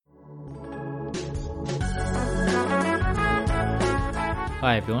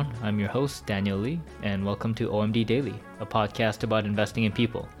Hi, everyone. I'm your host, Daniel Lee, and welcome to OMD Daily, a podcast about investing in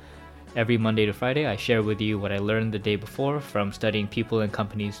people. Every Monday to Friday, I share with you what I learned the day before from studying people and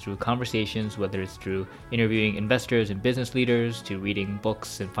companies through conversations, whether it's through interviewing investors and business leaders, to reading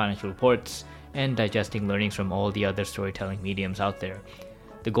books and financial reports, and digesting learnings from all the other storytelling mediums out there.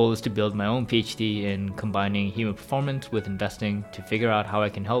 The goal is to build my own PhD in combining human performance with investing to figure out how I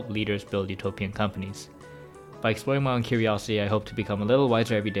can help leaders build utopian companies. By exploring my own curiosity, I hope to become a little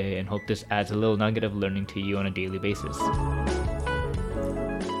wiser every day and hope this adds a little nugget of learning to you on a daily basis.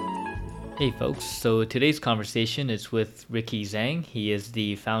 Hey folks, so today's conversation is with Ricky Zhang. He is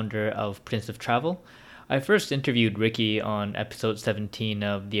the founder of Prince of Travel. I first interviewed Ricky on episode 17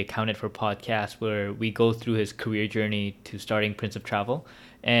 of the Accounted For podcast, where we go through his career journey to starting Prince of Travel,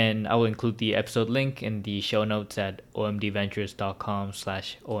 and I will include the episode link in the show notes at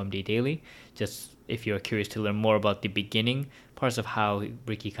omdventures.com/omddaily, just if you're curious to learn more about the beginning parts of how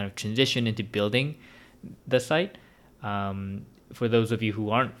Ricky kind of transitioned into building the site. For those of you who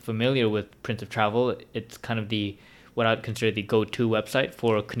aren't familiar with Prince of Travel, it's kind of what I'd consider the go-to website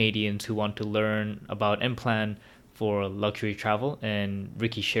for Canadians who want to learn about and plan for luxury travel. And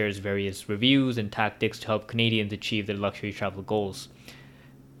Ricky shares various reviews and tactics to help Canadians achieve their luxury travel goals.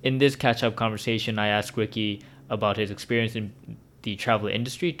 In this catch-up conversation, I asked Ricky about his experience in the travel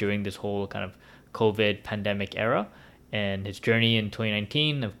industry during this whole kind of COVID pandemic era and his journey in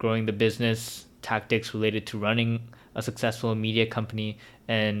 2019 of growing the business, tactics related to running a successful media company,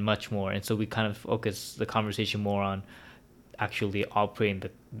 and much more. And so we kind of focus the conversation more on actually operating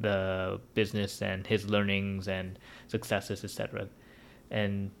the business and his learnings and successes, etc.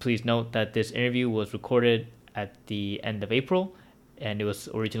 And please note that this interview was recorded at the end of April, and it was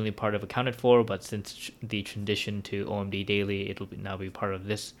originally part of Accounted For, but since the transition to OMD Daily, it'll now be part of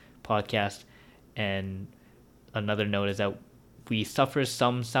this podcast. And another note is that we suffer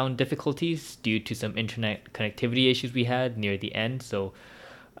some sound difficulties due to some internet connectivity issues we had near the end, so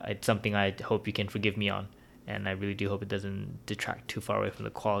it's something I hope you can forgive me on, and I really do hope it doesn't detract too far away from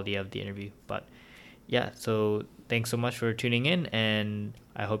the quality of the interview. But yeah, so thanks so much for tuning in, and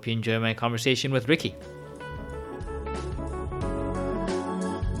I hope you enjoy my conversation with Ricky.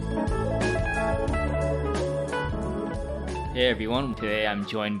 Hey everyone, today I'm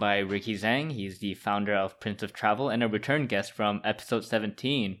joined by Ricky Zhang. He's the founder of Prince of Travel and a return guest from episode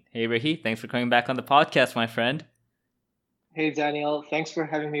 17. Hey Ricky, thanks for coming back on the podcast, my friend. Hey Daniel, thanks for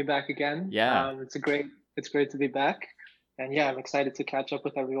having me back again. Yeah. It's great to be back, and yeah, I'm excited to catch up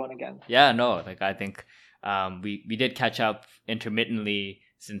with everyone again. Yeah, no, I think we did catch up intermittently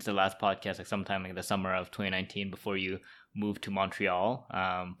since the last podcast, like sometime in the summer of 2019 before you moved to Montreal.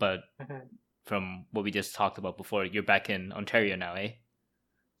 But from what we just talked about before, you're back in Ontario now, eh?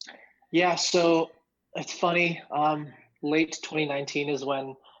 Yeah, so it's funny. Late 2019 is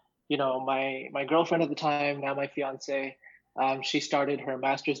when, my girlfriend at the time, now my fiance, she started her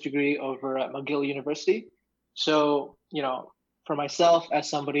master's degree over at McGill University. So, for myself as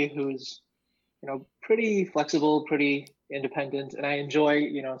somebody who's, pretty flexible, pretty independent, and I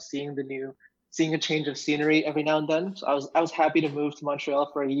enjoy, seeing a change of scenery every now and then. So I was happy to move to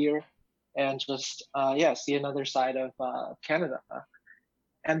Montreal for a year and just see another side of Canada.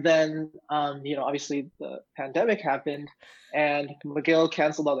 And then obviously the pandemic happened, and McGill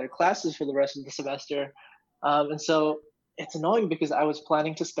canceled all their classes for the rest of the semester, and so it's annoying because I was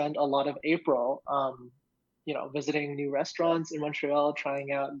planning to spend a lot of April, visiting new restaurants in Montreal,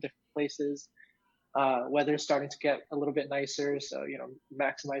 trying out different places. Weather's starting to get a little bit nicer, so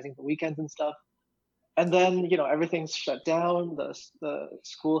maximizing the weekends and stuff. And then everything's shut down. The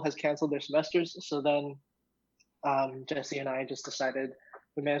school has canceled their semesters. So then Jesse and I just decided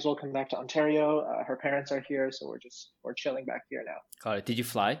we may as well come back to Ontario. Her parents are here, so we're chilling back here now. Got it. Did you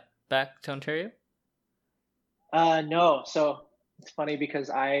fly back to Ontario? No. So it's funny because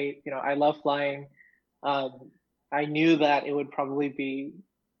I love flying. I knew that it would probably be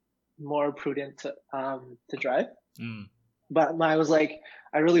more prudent to drive. But I was like,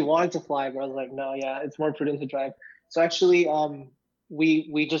 I really wanted to fly, but I was like, no, yeah, it's more prudent to drive. So actually,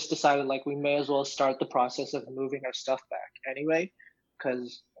 we just decided like we may as well start the process of moving our stuff back anyway,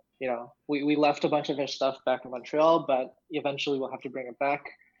 because we left a bunch of our stuff back in Montreal, but eventually we'll have to bring it back.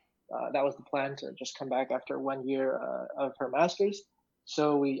 That was the plan, to just come back after 1 year of her master's.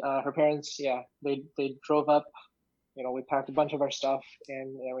 So her parents, they drove up. We packed a bunch of our stuff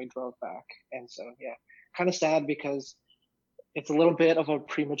and we drove back. And so kind of sad because it's a little bit of a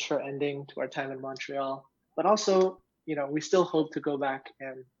premature ending to our time in Montreal, but also, we still hope to go back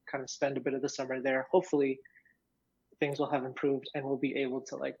and kind of spend a bit of the summer there. Hopefully things will have improved and we'll be able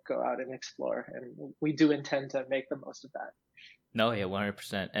to like go out and explore. And we do intend to make the most of that. No, yeah,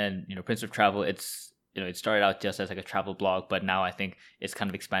 100%. And Prince of Travel, it's it started out just as like a travel blog, but now I think it's kind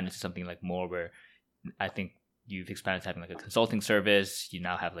of expanded to something like more where I think you've expanded to having like a consulting service. You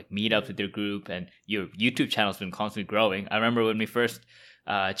now have like meetups with your group, and your YouTube channel's been constantly growing. I remember when we first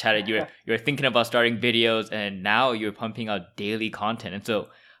chatted, you were thinking about starting videos, and now you're pumping out daily content. And so,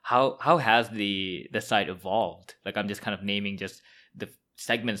 how has the site evolved? Like, I'm just kind of naming just the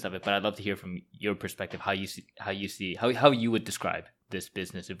segments of it, but I'd love to hear from your perspective how you would describe this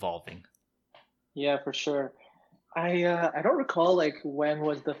business evolving. Yeah, for sure. I don't recall like when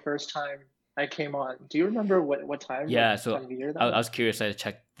was the first time I came on. Do you remember what time, like Yeah, time so of year that I was? was curious. I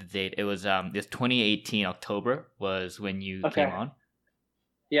checked the date. It was this 2018 October was when you came Okay. on.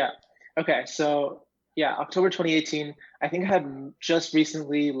 Yeah. Okay. So yeah, October 2018. I think I had just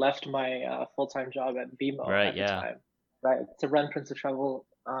recently left my full-time job at BMO Right. at the Yeah. time, right, to run Prince of Travel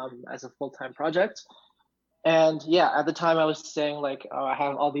as a full-time project. And yeah, at the time I was saying like, oh, I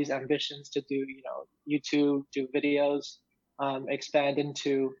have all these ambitions to do, YouTube, do videos, expand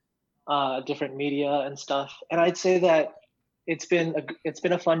into different media and stuff. And I'd say that it's been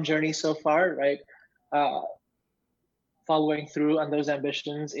a fun journey so far, right? Uh, Following through on those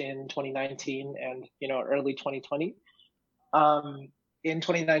ambitions in 2019 and early 2020. Um, in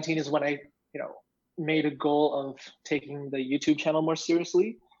 2019 is when I made a goal of taking the YouTube channel more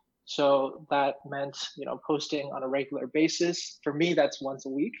seriously. So that meant posting on a regular basis. For me, that's once a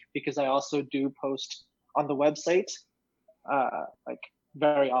week because I also do post on the website like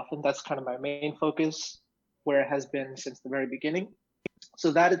very often. That's kind of my main focus, where it has been since the very beginning.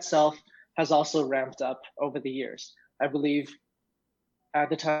 So that itself has also ramped up over the years. I believe at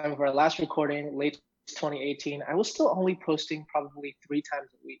the time of our last recording, late 2018, I was still only posting probably 3 times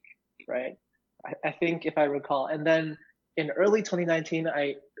a week, right? I think if I recall. And then in early 2019,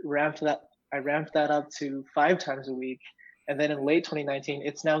 I ramped that up to 5 times a week. And then in late 2019,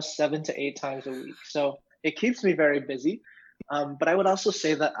 it's now 7 to 8 times a week. So it keeps me very busy. But I would also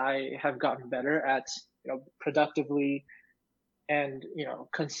say that I have gotten better at productively and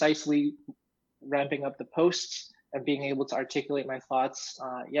concisely ramping up the posts and being able to articulate my thoughts,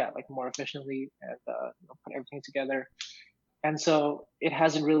 yeah, like more efficiently and put everything together. And so it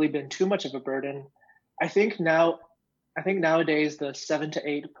hasn't really been too much of a burden. I think now, I think nowadays the 7 to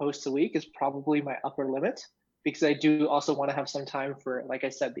 8 posts a week is probably my upper limit because I do also want to have some time for, like I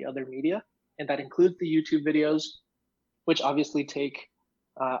said, the other media, and that includes the YouTube videos, which obviously take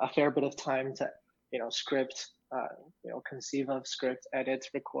a fair bit of time to, script, conceive of, script, edit,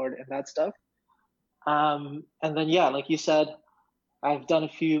 record, and that stuff. And then, yeah, like you said, I've done a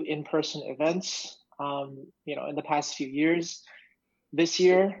few in-person events, in the past few years. This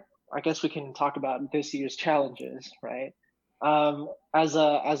year, I guess we can talk about this year's challenges, right? As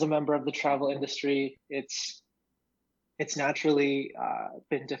a member of the travel industry, it's naturally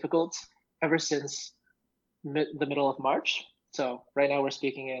been difficult ever since the middle of March. So right now we're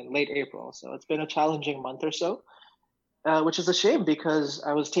speaking in late April. So it's been a challenging month or so, which is a shame because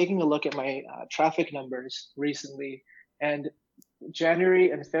I was taking a look at my traffic numbers recently, and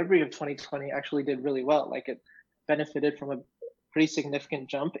January and February of 2020 actually did really well. Like it benefited from a pretty significant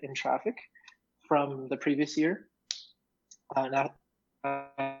jump in traffic from the previous year. Now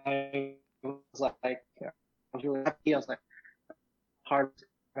I was like, I was really happy. I was like, hard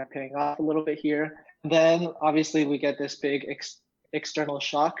paying off a little bit here. Then obviously we get this big external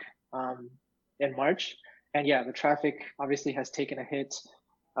shock in March, and yeah, the traffic obviously has taken a hit.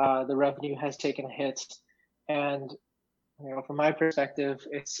 The revenue has taken a hit, and from my perspective,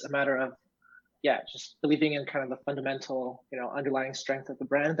 it's a matter of yeah, just believing in kind of the fundamental, underlying strength of the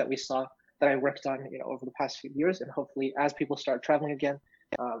brand that we saw that I worked on, over the past few years, and hopefully as people start traveling again,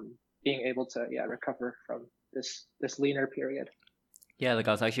 being able to yeah recover from this leaner period. Yeah, like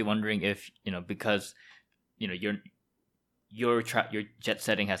I was actually wondering if because your your jet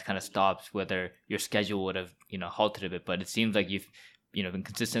setting has kind of stopped, whether your schedule would have halted a bit. But it seems like you've been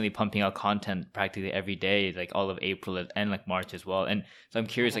consistently pumping out content practically every day, like all of April and like March as well. And so I'm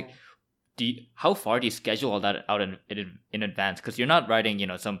curious, like, Mhm. how far do you schedule all that out in advance? Because you're not writing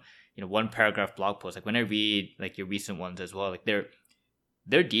some one paragraph blog post. Like when I read like your recent ones as well, like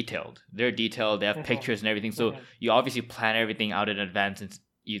they're detailed. They're detailed. They have Mhm. pictures and everything. So Mhm. you obviously plan everything out in advance, and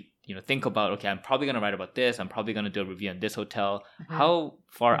you think about, okay, I'm probably gonna write about this. I'm probably gonna do a review on this hotel. Mhm. How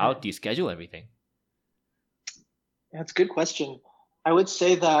far out Mhm. do you schedule everything? That's a good question. I would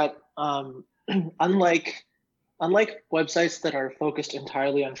say that unlike unlike websites that are focused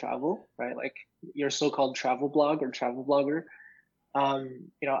entirely on travel, right? Like your so-called travel blog or travel blogger,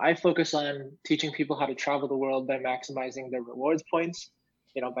 I focus on teaching people how to travel the world by maximizing their rewards points,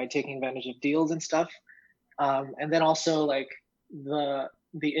 by taking advantage of deals and stuff. And then also like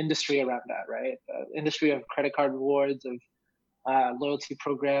the industry around that, right? The industry of credit card rewards, of loyalty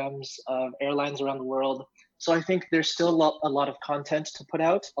programs, of airlines around the world. So I think there's still a lot of content to put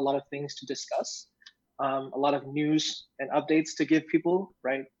out, a lot of things to discuss, a lot of news and updates to give people,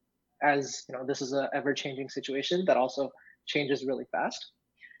 right? As you know, this is an ever-changing situation that also changes really fast.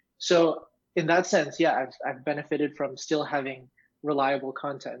 So in that sense, yeah, I've benefited from still having reliable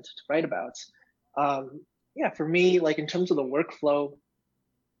content to write about. Yeah, for me, like in terms of the workflow,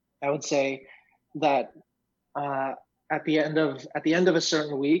 I would say that uh, at the end of a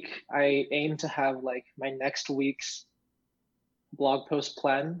certain week, I aim to have like my next week's blog post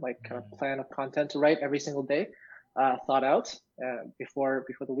plan, like kind of plan of content to write every single day, thought out before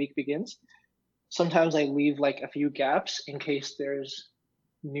the week begins. Sometimes I leave like a few gaps in case there's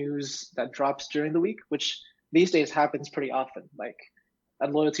news that drops during the week, which these days happens pretty often. Like a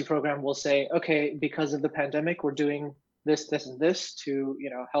loyalty program will say, okay, because of the pandemic, we're doing this, this, and this to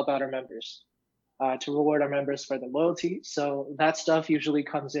help out our members, to reward our members for the loyalty. So that stuff usually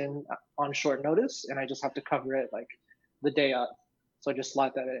comes in on short notice, and I just have to cover it like the day up. So I just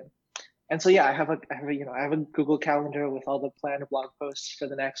slot that in. And so yeah, I have a Google Calendar with all the planned blog posts for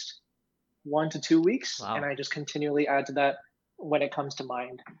the next 1 to 2 weeks, and Wow. I just continually add to that when it comes to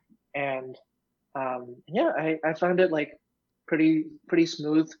mind. And yeah, I found it like pretty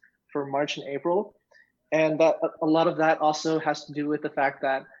smooth for March and April, and that a lot of that also has to do with the fact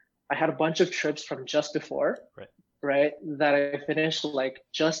that I had a bunch of trips from just before, Right. right? That I finished like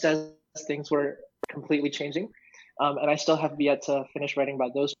just as things were completely changing, and I still have yet to finish writing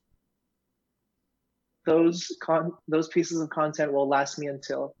about those. Those pieces of content will last me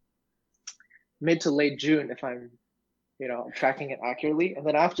until mid to late June if I'm tracking it accurately. And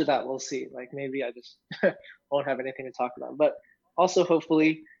then after that, we'll see. Like maybe I just won't have anything to talk about. But also,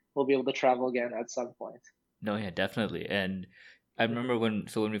 hopefully, we'll be able to travel again at some point. No, yeah, definitely. And I remember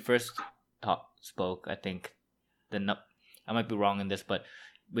Mm-hmm. when we first spoke, I think I might be wrong in this, but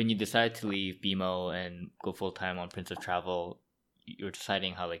when you decided to leave BMO and go full time on Prince of Travel, you're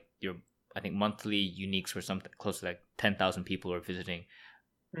deciding how like your I think monthly uniques were something close to like 10,000 people were visiting.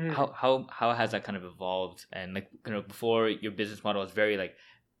 Mm-hmm. How has that kind of evolved? And like before, your business model was very like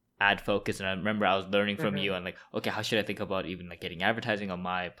ad focused, and I remember I was learning from Mm-hmm. you and like, okay, how should I think about even like getting advertising on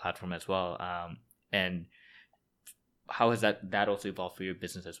my platform as well? And how has that also evolved for your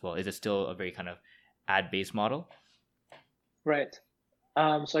business as well? Is it still a very kind of ad based model? Right.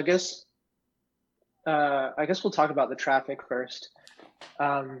 So I guess we'll talk about the traffic first.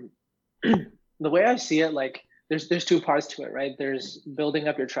 Um, the way I see it, like there's two parts to it, right? There's building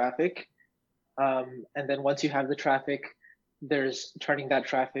up your traffic, and then once you have the traffic, there's turning that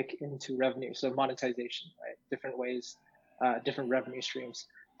traffic into revenue, so monetization, right? Different ways, different revenue streams,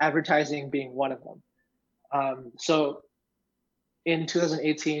 advertising being one of them. So in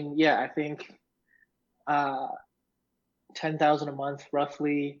 2018, yeah, I think uh, 10,000 a month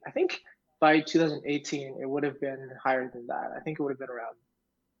roughly. I think by 2018 it would have been higher than that. I think it would have been around,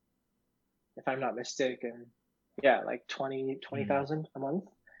 if I'm not mistaken, yeah, like 20 Mm, 20,000 a month,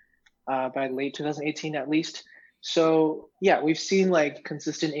 by late 2018 at least. So yeah, we've seen like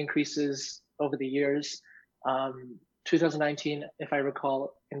consistent increases over the years. 2019, if I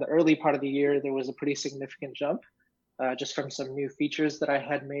recall, in the early part of the year, there was a pretty significant jump, just from some new features that I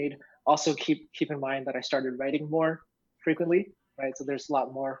had made. Also, keep in mind that I started writing more frequently, right? So there's a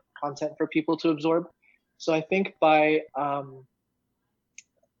lot more content for people to absorb. So I think by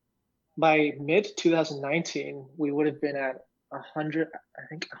mid 2019, we would have been at 100, I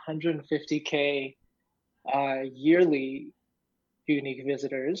think 150K yearly unique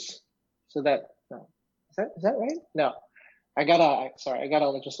visitors. So that, no, is that right? No, I gotta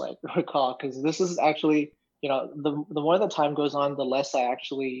just like recall, because this is actually, the more the time goes on, the less I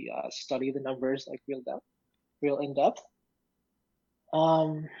actually study the numbers like real in depth.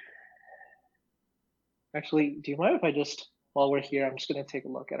 Um, Actually, do you mind if I just, while we're here, I'm just gonna take a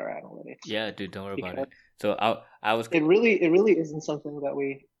look at our analytics, yeah, dude, don't worry about because it. So I was it really isn't something that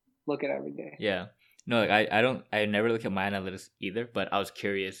we look at every day. yeah. No, like I don't I never look at my analytics either, but I was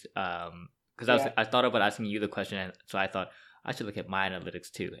curious because Yeah. I thought about asking you the question, and so I thought I should look at my analytics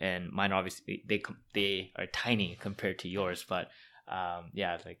too. And mine obviously they are tiny compared to yours, but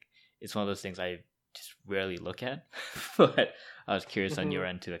yeah, like it's one of those things I just rarely look at. But I was curious on Hmm. your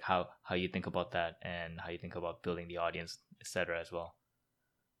end to like how you think about that and how you think about building the audience, etc. as well.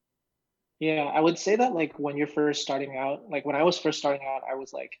 Yeah, I would say that like when you're first starting out, like when I was first starting out, I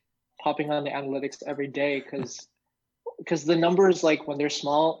was like popping on the analytics every day, because the numbers, like when they're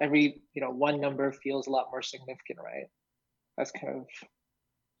small, every one number feels a lot more significant, right? That's kind of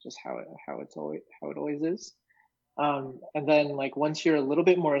just how it always is. And then like once you're a little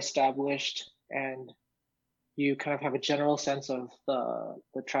bit more established and you kind of have a general sense of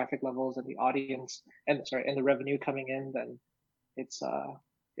the traffic levels and the audience and sorry and the revenue coming in, then it's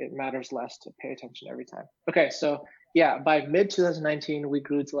it matters less to pay attention every time. Okay, so yeah, by mid 2019 we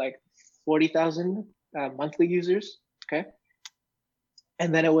grew to like 40,000 monthly users. Okay,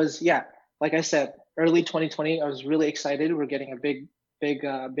 and then it was, yeah, like I said, early 2020 I was really excited. We're getting a big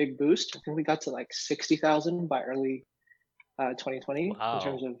boost. I think we got to like 60,000 by early 2020 in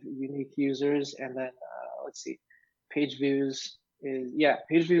terms Wow. of unique users. And then let's see, page views is, yeah,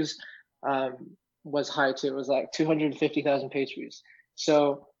 page views um, was high too. It was like 250,000 page views.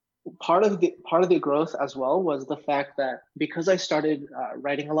 So part of the growth as well was the fact that because I started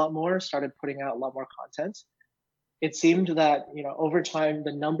writing a lot more, started putting out a lot more content, it seemed that, over time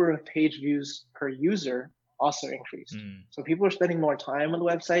the number of page views per user also increased. Mm. So people were spending more time on the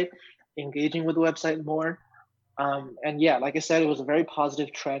website, engaging with the website more. And yeah, like I said, it was a very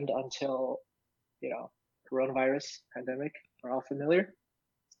positive trend until, you know, coronavirus pandemic. We're all familiar.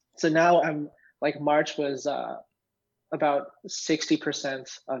 So now I'm like March was about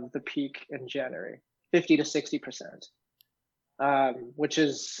 60% of the peak in January, 50 to 60%, which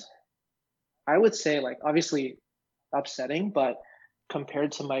is, I would say, like obviously upsetting, but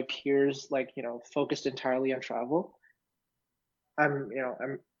compared to my peers, like, focused entirely on travel, I'm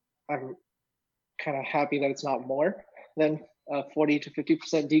kind of happy that it's not more than a 40 to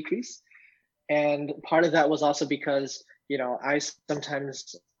 50% decrease. And part of that was also because, I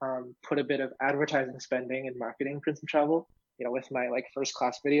sometimes put a bit of advertising spending and marketing Prince and Travel, with my like first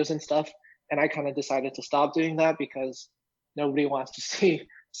class videos and stuff. And I kind of decided to stop doing that because nobody wants to see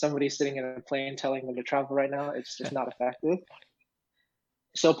somebody sitting in a plane telling them to travel right now. It's just not effective.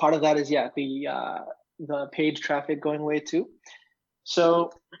 So part of that is, yeah, the page traffic going away too.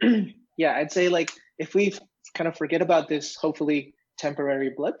 So yeah, I'd say like if we kind of forget about this hopefully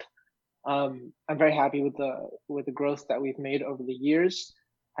temporary blip, I'm very happy with the growth that we've made over the years.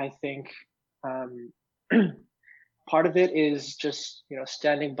 I think um, part of it is just,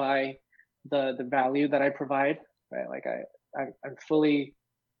 standing by the value that I provide. Right, like I'm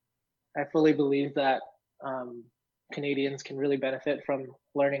I fully believe that Canadians can really benefit from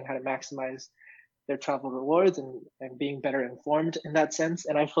learning how to maximize their travel rewards and being better informed in that sense.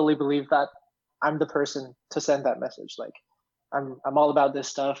 And I fully believe that I'm the person to send that message. Like I'm all about this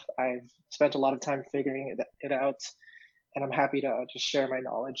stuff. I've spent a lot of time figuring it out, and I'm happy to just share my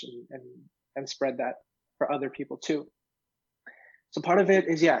knowledge and spread that for other people too. So part of it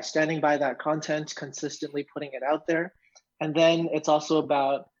is, yeah, standing by that content, consistently putting it out there. And then it's also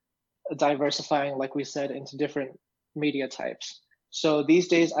about diversifying, like we said, into different media types. So these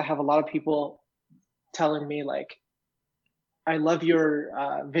days I have a lot of people telling me like, I love your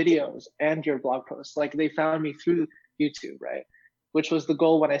videos and your blog posts. Like they found me through YouTube, right? Which was the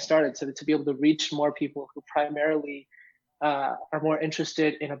goal when I started, to be able to reach more people who primarily are more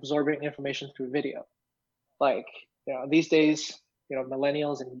interested in absorbing information through video. Like, these days,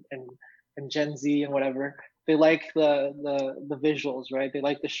 millennials and Gen Z and whatever, they like the visuals, right? They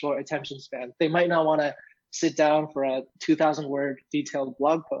like the short attention span. They might not want to sit down for a 2,000 word detailed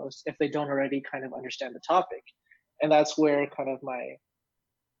blog post if they don't already kind of understand the topic. And that's where kind of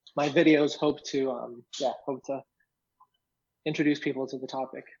my videos hope to introduce people to the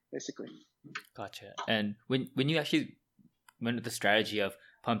topic, basically. Gotcha. And when you actually went with the strategy of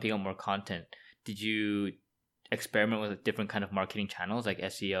pumping out more content, did you experiment with different kind of marketing channels like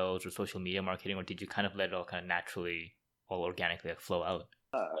SEOs or social media marketing, or did you kind of let it all kind of naturally, all organically like, flow out?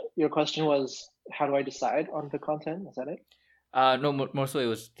 Your question was, how do I decide on the content? Is that it? No, more so it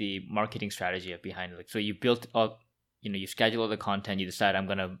was the marketing strategy behind it. Like, so you built up, you schedule all the content, you decide I'm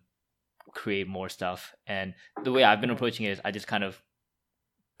gonna create more stuff, and the way I've been approaching it is I just kind of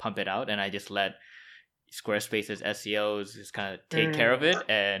pump it out and I just let Squarespace's SEOs just kind of take care of it.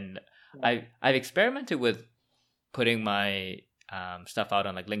 And I've experimented with putting my stuff out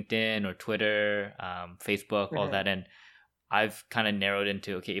on like LinkedIn or Twitter, Facebook, all that, and I've kind of narrowed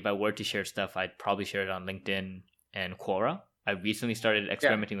into, okay, if I were to share stuff, I'd probably share it on LinkedIn and Quora. I recently started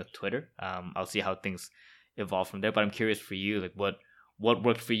experimenting with Twitter. I'll see how things evolve from there. But I'm curious for you, like what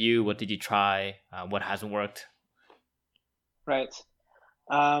worked for you? What did you try? What hasn't worked? Right.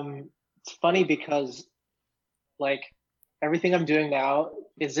 It's funny because like everything I'm doing now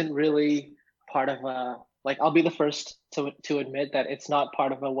isn't really part of a, like, I'll be the first to admit that it's not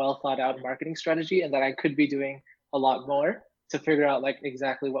part of a well thought out marketing strategy, and that I could be doing a lot more to figure out like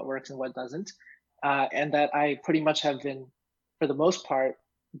exactly what works and what doesn't. And that I pretty much have been, for the most part,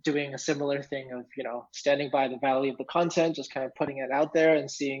 doing a similar thing of, standing by the value of the content, just kind of putting it out there and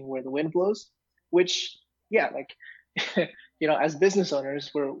seeing where the wind blows, which yeah, like as business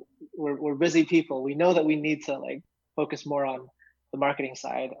owners, we're busy people. We know that we need to like focus more on the marketing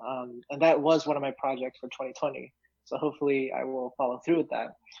side, and that was one of my projects for 2020. So hopefully, I will follow through with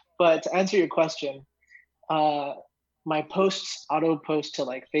that. But to answer your question, uh, my posts auto post to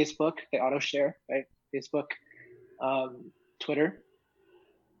like Facebook. They auto share, right? Facebook, Twitter.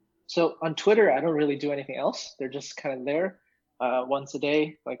 So on Twitter, I don't really do anything else. They're just kind of there once a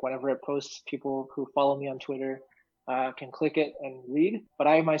day. Like whenever it posts, people who follow me on Twitter can click it and read. But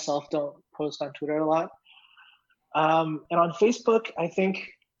I myself don't post on Twitter a lot. And on Facebook, I think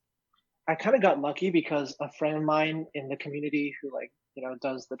I kind of got lucky because a friend of mine in the community who like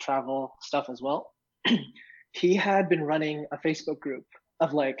does the travel stuff as well. He had been running a Facebook group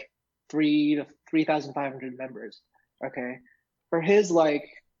of like 3,500 members. Okay, for his like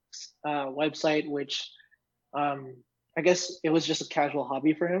website, which I guess it was just a casual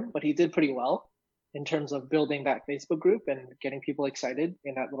hobby for him, but he did pretty well in terms of building that Facebook group and getting people excited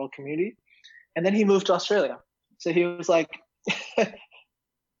in that little community. And then he moved to Australia. So he was like,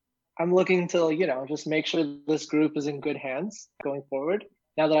 I'm looking to, just make sure this group is in good hands going forward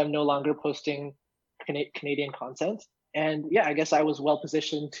now that I'm no longer posting Canadian content. And yeah, I guess I was well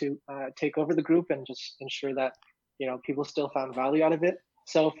positioned to take over the group and just ensure that, people still found value out of it.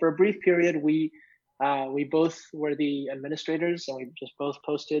 So for a brief period, we both were the administrators and we just both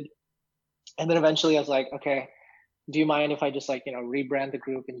posted. And then eventually I was like, okay, do you mind if I just like, rebrand the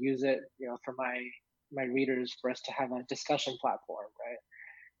group and use it, for my readers for us to have a discussion platform, right?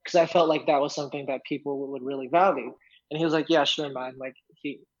 Because I felt like that was something that people would really value. And he was like, yeah, sure, man. Like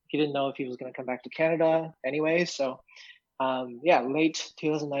he didn't know if he was going to come back to Canada anyway. So yeah, late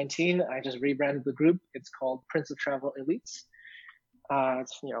 2019, I just rebranded the group. It's called Prince of Travel Elites.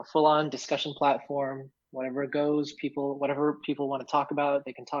 It's full on discussion platform. Whatever goes, whatever people want to talk about,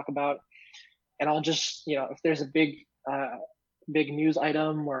 they can talk about. And I'll just if there's a big news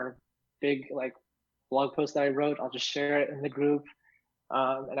item or big like blog post that I wrote, I'll just share it in the group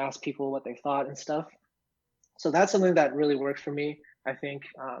and ask people what they thought and stuff. So that's something that really worked for me. I think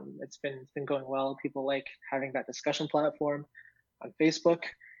it's been going well. People like having that discussion platform on Facebook.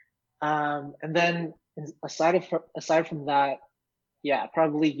 And then aside from that, yeah,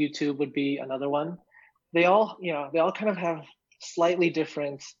 probably YouTube would be another one. They all kind of have slightly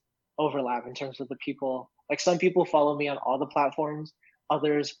different overlap in terms of the people. Like some people follow me on all the platforms,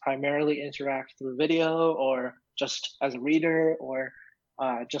 others primarily interact through video or just as a reader or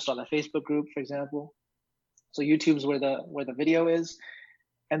just on a Facebook group, for example. So YouTube's where the video is.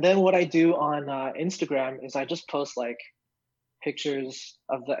 And then what I do on Instagram is I just post like pictures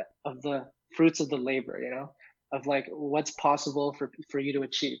of the fruits of the labor, of like what's possible for you to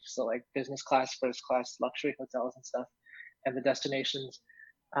achieve. So like business class, first class, luxury hotels and stuff, and the destinations.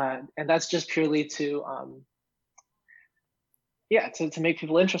 And that's just purely to to make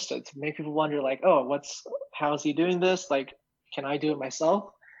people interested, to make people wonder like, oh, how is he doing this? Like, can I do it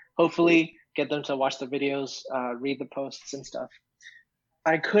myself? Hopefully get them to watch the videos, read the posts and stuff.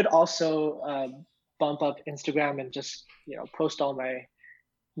 I could also bump up Instagram and just post all my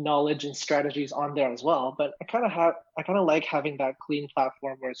knowledge and strategies on there as well. But I kind of like having that clean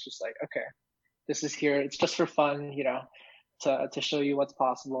platform where it's just like, okay, this is here. It's just for fun, to show you what's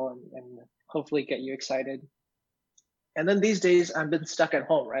possible and hopefully get you excited. And then these days I've been stuck at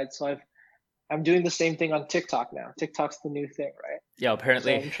home, right? So I'm doing the same thing on TikTok now. TikTok's the new thing, right? Yeah,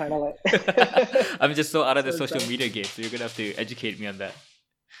 apparently. So I'm trying to like. I'm just so out of the social media game, so you're gonna have to educate me on that.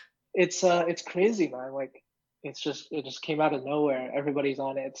 It's crazy, man. Like it just came out of nowhere. Everybody's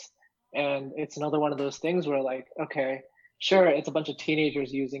on it, and it's another one of those things where like, okay, sure, it's a bunch of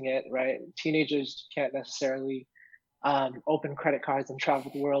teenagers using it, right? Teenagers can't necessarily open credit cards and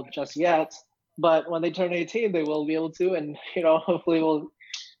travel the world just yet, but when they turn 18, they will be able to, and hopefully we'll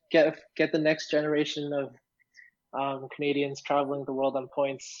get the next generation of Canadians traveling the world on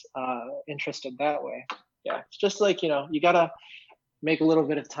points interested that way. Yeah, it's just like you gotta make a little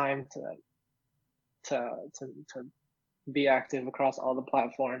bit of time to be active across all the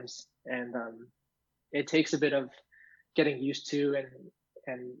platforms, and it takes a bit of getting used to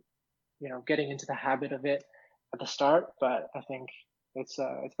and getting into the habit of it at the start, but I think it's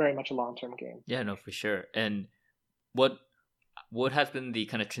very much a long-term game. Yeah, no, for sure. And what has been the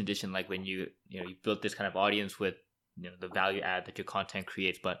kind of transition like when you built this kind of audience with the value add that your content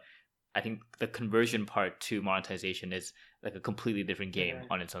creates, but I think the conversion part to monetization is like a completely different game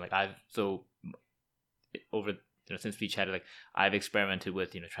on its own. Like over since we chatted, like I've experimented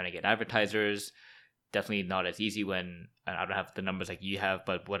with trying to get advertisers. Definitely not as easy when I don't have the numbers like you have,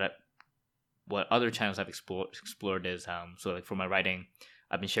 but what other channels I've explored is so like for my writing,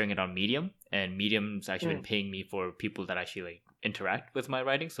 I've been sharing it on Medium, and Medium's actually been Mm. paying me for people that actually like interact with my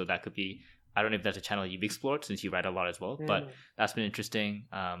writing. So that could be, I don't know if that's a channel you've explored since you write a lot as well, but Mm. that's been interesting.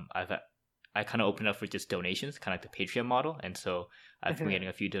 I kind of opened up for just donations, kind of like the Patreon model, and so I've been Mhm. getting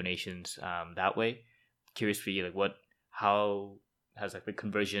a few donations that way. Curious for you, like how has like the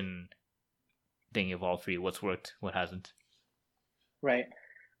conversion thing evolved for you? What's worked? What hasn't? Right.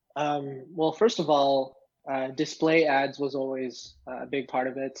 Well, first of all, display ads was always a big part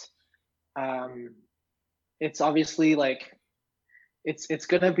of it. Um, it's obviously like it's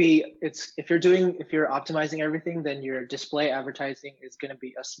gonna be it's if you're optimizing everything, then your display advertising is gonna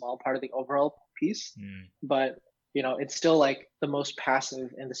be a small part of the overall piece. Mm. But it's still like the most passive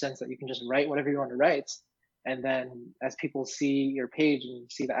in the sense that you can just write whatever you want to write, and then as people see your page and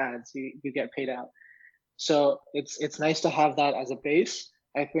see the ads, you get paid out. So it's nice to have that as a base.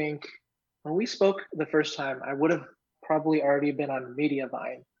 I think when we spoke the first time, I would have probably already been on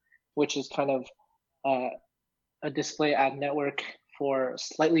Mediavine, which is kind of uh, a display ad network for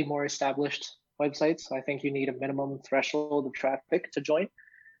slightly more established websites. So I think you need a minimum threshold of traffic to join,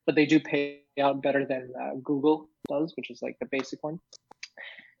 but they do pay out better than Google does, which is like the basic one.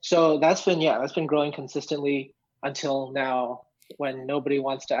 So that's been growing consistently until now when nobody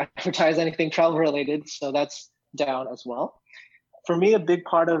wants to advertise anything travel related. So that's down as well. For me, a big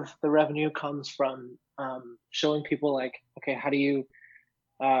part of the revenue comes from showing people like, okay, how do you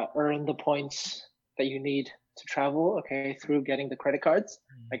earn the points that you need to travel? Okay, through getting the credit cards,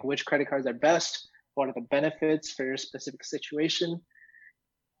 like which credit cards are best, what are the benefits for your specific situation,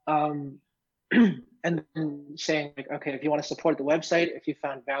 um, and then saying like, okay, if you want to support the website, if you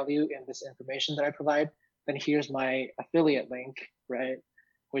found value in this information that I provide, then here's my affiliate link, right?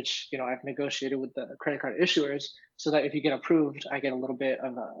 Which I've negotiated with the credit card issuers so that if you get approved, I get a little bit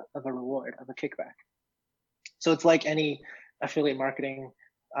of a reward, of a kickback. So it's like any affiliate marketing,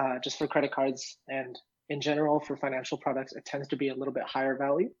 just for credit cards and in general for financial products, it tends to be a little bit higher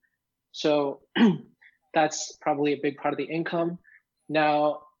value. So that's probably a big part of the income.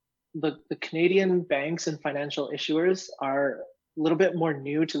 Now, the Canadian banks and financial issuers are a little bit more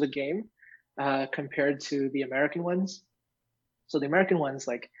new to the game compared to the American ones. So the American ones,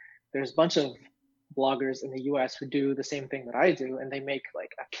 like, there's a bunch of bloggers in the US who do the same thing that I do, and they make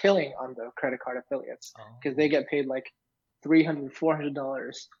like a killing on the credit card affiliates because they Oh, get paid like $300,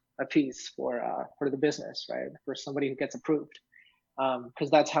 $400 a piece for the business, right? For somebody who gets approved, because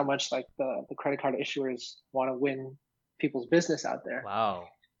that's how much like the credit card issuers want to win people's business out there, wow.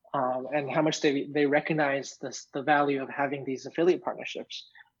 and how much they recognize the value of having these affiliate partnerships.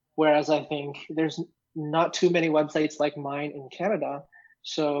 Whereas I think there's not too many websites like mine in Canada.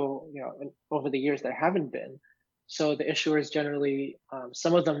 So over the years there haven't been. So the issuers generally,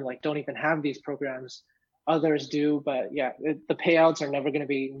 some of them like don't even have these programs. Others do, but yeah, the payouts are never going to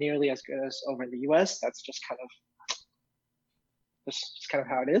be nearly as good as over in the US. That's just kind of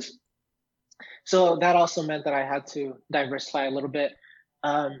how it is. So that also meant that I had to diversify a little bit.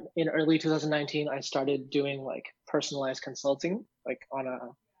 In early 2019, I started doing like personalized consulting, like on a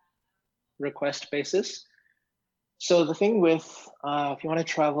request basis. So the thing with if you want to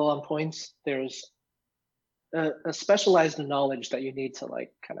travel on points, there's a specialized knowledge that you need to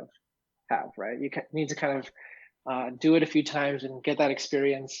like kind of have, right? You need to kind of do it a few times and get that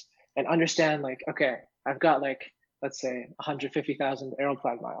experience and understand like, okay, I've got like, let's say 150,000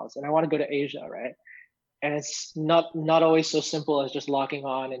 Aeroplan miles and I want to go to Asia, right? And it's not always so simple as just logging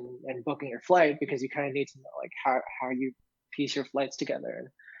on and booking your flight, because you kind of need to know like how you piece your flights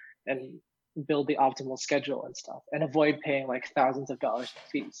together and build the optimal schedule and stuff and avoid paying like thousands of dollars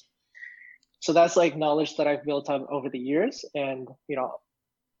in fees. So that's like knowledge that I've built up over the years. And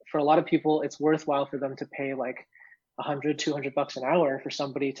for a lot of people, it's worthwhile for them to pay like 100, 200 bucks an hour for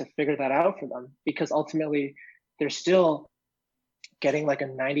somebody to figure that out for them, because ultimately they're still getting like a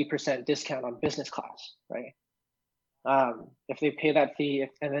 90% discount on business class, right? If they pay that fee,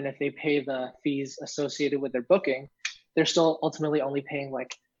 and then if they pay the fees associated with their booking, they're still ultimately only paying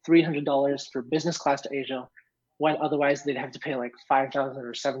like $300 for business class to Asia, when otherwise they'd have to pay like $5,000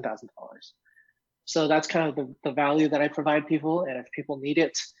 or $7,000. So that's kind of the value that I provide people. And if people need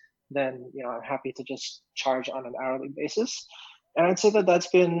it, then I'm happy to just charge on an hourly basis. And I'd say that that's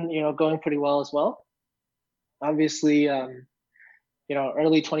been going pretty well as well. Obviously,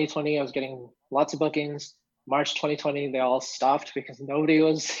 early 2020, I was getting lots of bookings. March 2020, they all stopped because nobody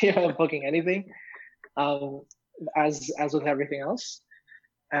was booking anything, um, as with everything else.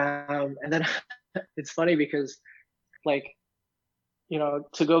 And then it's funny because like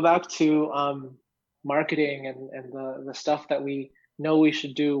to go back to marketing and the stuff that we know we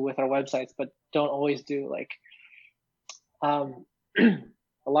should do with our websites but don't always do, like um,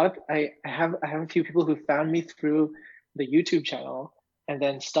 a lot of I have a few people who found me through the YouTube channel and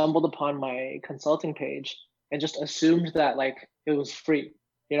then stumbled upon my consulting page and just assumed that like it was free,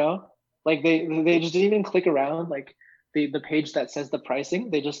 you know? Like they just didn't even click around like the page that says the pricing.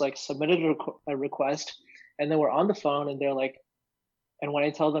 They just like submitted a request and then we're on the phone and they're like, and when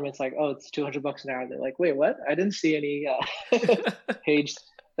I tell them it's like, oh, it's $200 an hour, they're like, wait, what? I didn't see any page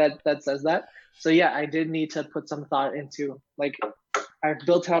that says that. So yeah, I did need to put some thought into like I've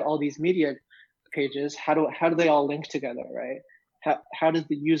built out all these media pages. How do they all link together, right? How does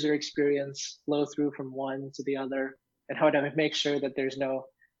the user experience flow through from one to the other, and how do I make sure that there's no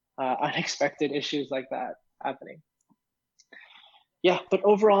unexpected issues like that happening? Yeah, but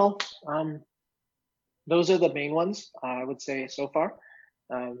overall, those are the main ones I would say so far.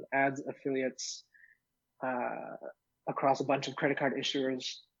 Ads, affiliates, uh, across a bunch of credit card issuers,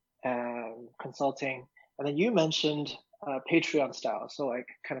 consulting, and then you mentioned Patreon style. So like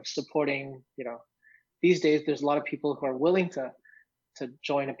kind of supporting, these days there's a lot of people who are willing to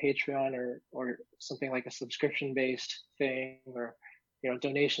join a Patreon or something like a subscription based thing or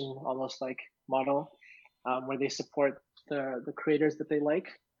donation almost like model where they support the creators that they like.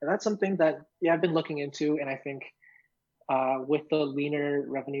 And that's something that I've been looking into, and I think with the leaner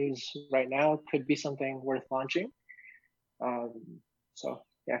revenues right now could be something worth launching. Um, so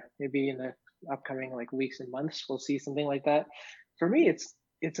yeah, maybe in the upcoming like weeks and months we'll see something like that. For me,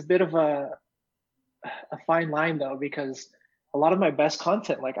 it's a bit of a fine line though, because a lot of my best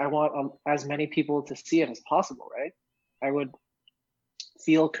content, like I want as many people to see it as possible, right? I would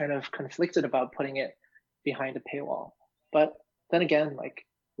feel kind of conflicted about putting it behind a paywall. But then again, like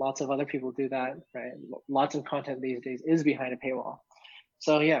lots of other people do that, right? Lots of content these days is behind a paywall.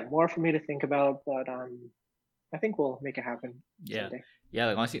 So yeah, more for me to think about, but I think we'll make it happen Yeah, someday. yeah.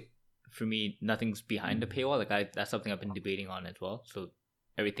 Like honestly, for me, nothing's behind the paywall. Like that's something I've been debating on as well. So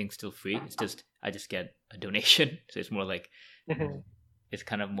everything's still free. It's just I just get a donation. So it's more like it's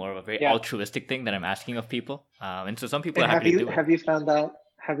kind of more of a very Yeah. altruistic thing that I'm asking of people. And so some people And are happy to do it. have you found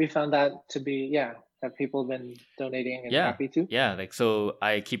that to be, yeah, have people been donating and Yeah, happy to? yeah. Like so,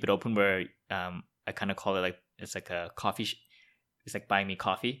 I keep it open where I kind of call it like it's like a coffee. It's like buying me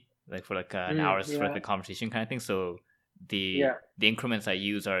coffee, like for like an hour's worth Yeah. of conversation kind of thing. So the Yeah. the increments I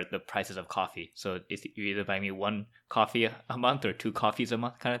use are the prices of coffee. So it's you either buy me one coffee a month or two coffees a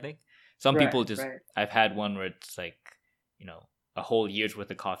month kind of thing. Some Right. people just Right. I've had one where it's like a whole year's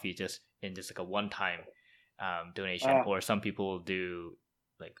worth of coffee just in just like a one time donation, or some people do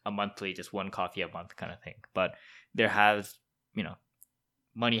like a monthly, just one coffee a month kind of thing. But there has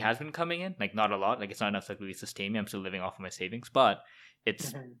money has been coming in, like not a lot, like it's not enough to really sustain me. I'm still living off of my savings, but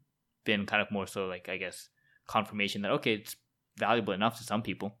it's been kind of more so like I guess confirmation that okay, it's valuable enough to some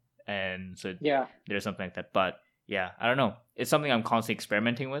people, and so Yeah. there's something like that. But yeah, I don't know. It's something I'm constantly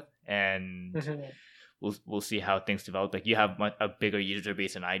experimenting with, and we'll see how things develop. Like you have a bigger user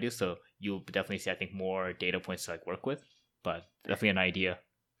base than I do, so you'll definitely see I think more data points to like work with. But definitely an idea.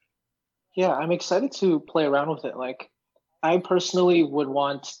 Yeah, I'm excited to play around with it. Like, I personally would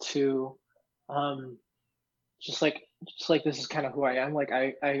want to, um, just like this is kind of who I am. Like,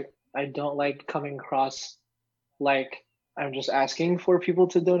 I don't like coming across like I'm just asking for people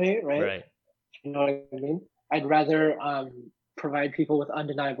to donate, right? Right. You know what I mean? I'd rather provide people with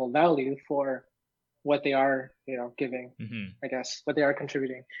undeniable value for what they are, giving, I guess, what they are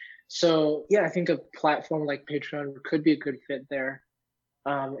contributing. So yeah, I think a platform like Patreon could be a good fit there.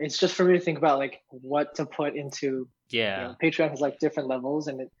 It's just for me to think about like what to put into. Yeah. Patreon has like different levels,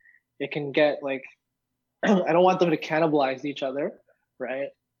 and it can get like I don't want them to cannibalize each other, right?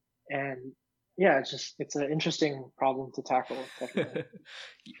 And yeah, it's an interesting problem to tackle. Definitely.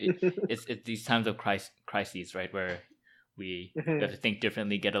 it's these times of crises, right, where we have to think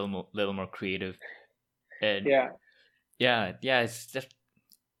differently, get a little more creative, and yeah. It's just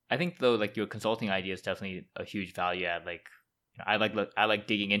I think though, like your consulting idea is definitely a huge value add. Like I like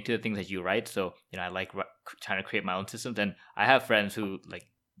digging into the things that you write, so I like trying to create my own systems, and I have friends who like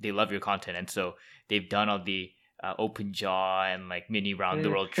they love your content, and so they've done all the open jaw and like mini round the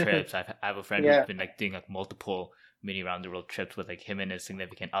world trips. I have a friend who's been like doing like multiple mini round the world trips with like him and his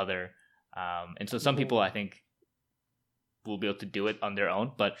significant other, and so some people I think will be able to do it on their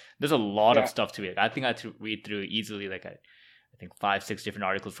own, but there's a lot of stuff to it. I think I had to read through easily like I think 5-6 different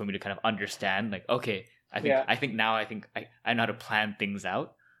articles for me to kind of understand like okay, I think now I know how to plan things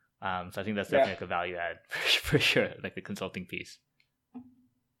out. So I think that's definitely like a value add for sure, like the consulting piece.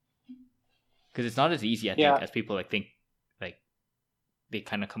 Because it's not as easy, I think, as people like think. Like they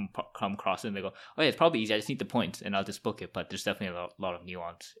kind of come across it and they go, "Oh yeah, it's probably easy. I just need the points and I'll just book it." But there's definitely a lot of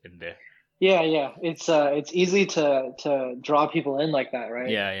nuance in there. Yeah. It's easy to draw people in like that, right?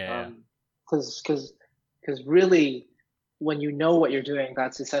 Yeah, yeah, yeah. Because really, when you know what you're doing,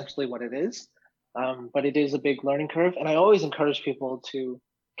 that's essentially what it is. But it is a big learning curve, and I always encourage people to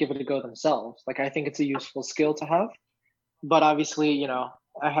give it a go themselves. Like I think it's a useful skill to have, but obviously,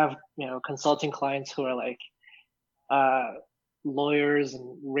 I have consulting clients who are like uh, lawyers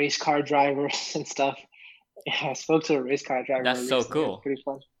and race car drivers and stuff. Yeah, I spoke to a race car That's driver so recently. It was cool. pretty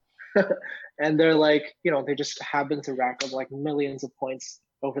fun. And they're like, they just happen to rack up like millions of points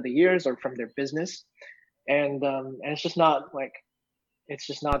over the years or from their business. And it's just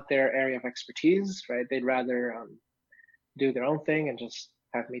not their area of expertise, right? They'd rather do their own thing and just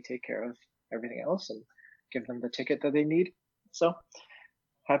have me take care of everything else and give them the ticket that they need. So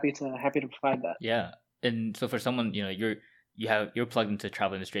happy to provide that. Yeah. And so for someone, you're plugged into the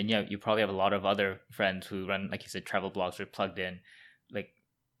travel industry, and yeah, you probably have a lot of other friends who run, like you said, travel blogs or plugged in. Like,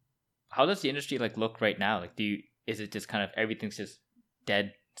 how does the industry like look right now? Like, is it just kind of everything's just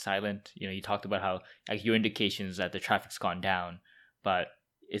dead silent? You talked about how like your indications that the traffic's gone down, but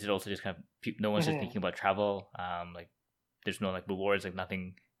is it also just kind of no one's just Mm-hmm. thinking about travel? Like, there's no like rewards, like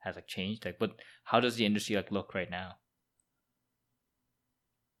nothing has like changed. Like, but how does the industry like look right now?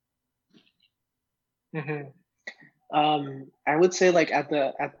 Mm-hmm. I would say like at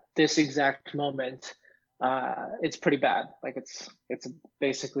this exact moment, it's pretty bad. Like it's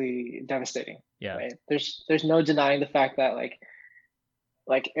basically devastating, Yeah. right? There's no denying the fact that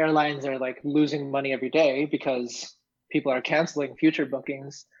like airlines are like losing money every day because people are canceling future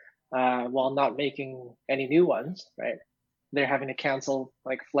bookings while not making any new ones, right? They're having to cancel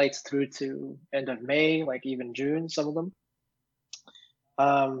like flights through to end of May, like even June, some of them.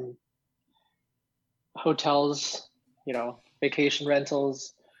 Um, Hotels, vacation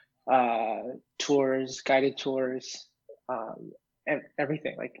rentals, uh, tours, guided tours, um,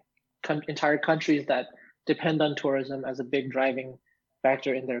 everything. Like entire countries that depend on tourism as a big driving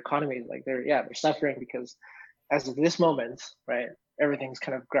factor in their economies. Like they're suffering because as of this moment, right, everything's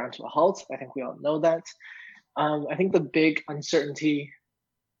kind of ground to a halt. I think we all know that. I think the big uncertainty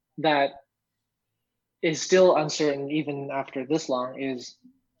that is still uncertain even after this long is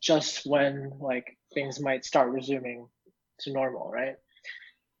just when like things might start resuming to normal, right?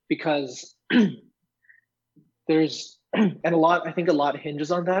 Because there's and I think a lot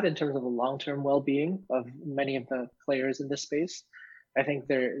hinges on that in terms of the long-term well-being of many of the players in this space. I think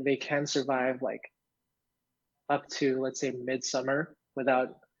they can survive like up to, let's say, midsummer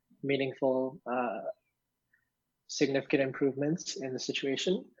without meaningful significant improvements in the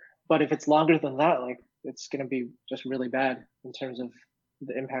situation. But if it's longer than that, like it's going to be just really bad in terms of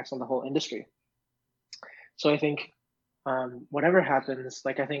the impacts on the whole industry. So I think whatever happens,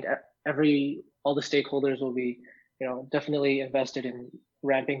 like I think all the stakeholders will be, definitely invested in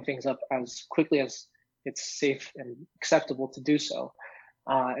ramping things up as quickly as it's safe and acceptable to do so.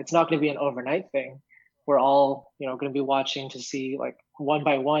 It's not going to be an overnight thing. We're all, going to be watching to see like one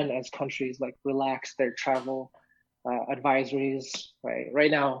by one as countries like relax their travel advisories. Right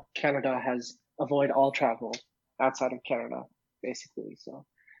now, Canada has avoid all travel outside of Canada, basically. So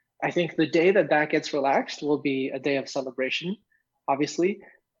I think the day that that gets relaxed will be a day of celebration, obviously,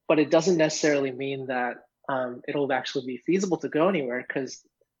 but it doesn't necessarily mean that it'll actually be feasible to go anywhere because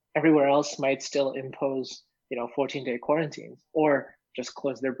everywhere else might still impose, 14-day quarantines or just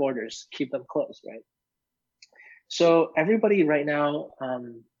close their borders, keep them closed, right? So everybody right now,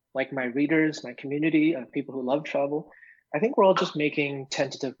 like my readers, my community of people who love travel, I think we're all just making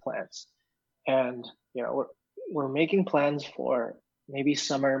tentative plans, and we're making plans for maybe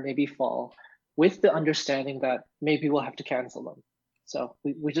summer, maybe fall, with the understanding that maybe we'll have to cancel them. So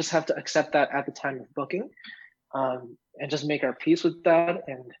we just have to accept that at the time of booking, and just make our peace with that.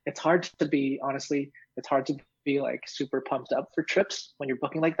 And it's hard to be, honestly, it's hard to be like super pumped up for trips when you're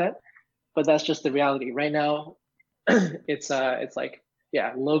booking like that. But that's just the reality right now. It's like,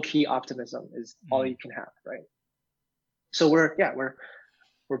 yeah, low key optimism is all Mm. you can have, right? So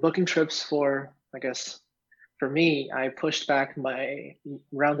we're booking trips for, I guess, for me, I pushed back my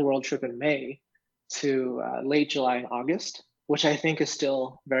round the world trip in May to late July and August, which I think is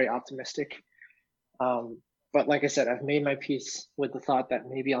still very optimistic. Um, but like I said, I've made my peace with the thought that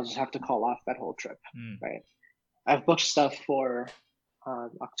maybe I'll just have to call off that whole trip, Mm. right? I've booked stuff for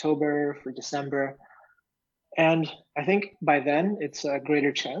October, for December, and I think by then it's a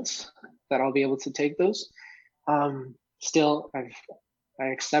greater chance that I'll be able to take those. Still, I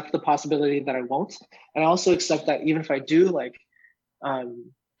accept the possibility that I won't, and I also accept that even if I do like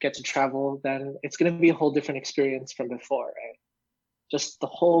get to travel, then it's going to be a whole different experience from before, right? Just the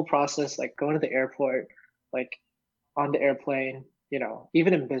whole process, like going to the airport, like on the airplane,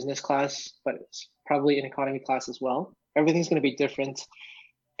 even in business class, but it's probably in economy class as well. Everything's going to be different.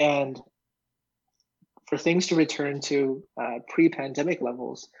 And for things to return to pre-pandemic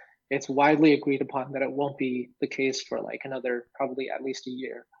levels, it's widely agreed upon that it won't be the case for like another probably at least a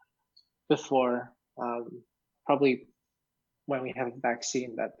year before probably when we have a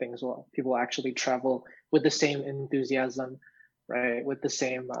vaccine that people actually travel with the same enthusiasm, right? With the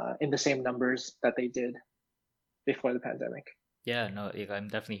same in the same numbers that they did before the pandemic. Yeah, no, like, I'm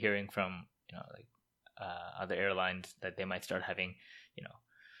definitely hearing from like other airlines that they might start having you know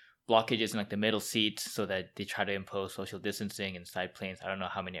blockages in like the middle seats so that they try to impose social distancing in side planes. I don't know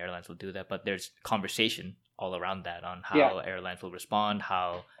how many airlines will do that, but there's conversation all around that on Yeah, how airlines will respond,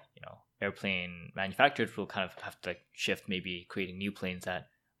 how airplane manufacturers will kind of have to like shift, maybe creating new planes that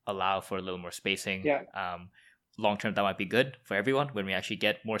allow for a little more spacing. yeah, Long term, that might be good for everyone when we actually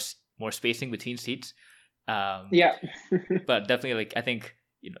get more spacing between seats. Um, yeah, but definitely, like I think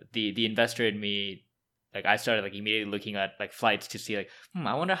the investor in me, like I started like immediately looking at like flights to see like,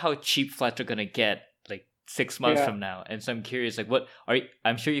 I wonder how cheap flights are gonna get like 6 months yeah. from now. And so I'm curious, like, what are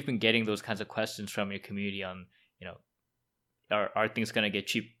I'm sure you've been getting those kinds of questions from your community on, you know, are things gonna get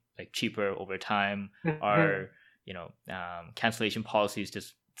cheaper over time? Mhm, Are cancellation policies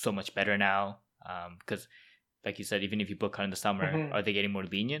just so much better now? Because like you said, even if you book out in the summer, mhm. are they getting more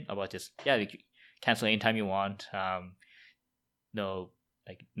lenient about just like, cancel anytime you want? No,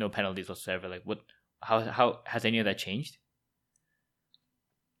 like no penalties whatsoever. Like what? How has any of that changed?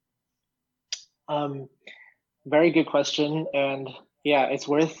 Um, Very good question, and yeah, it's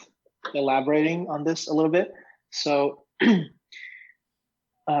worth elaborating on this a little bit. So,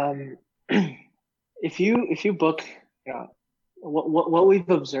 um, if you book, yeah, what we've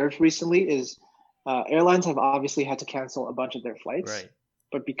observed recently is airlines have obviously had to cancel a bunch of their flights, Right.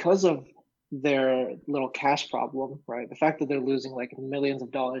 but because of their little cash problem, right, the fact that they're losing like millions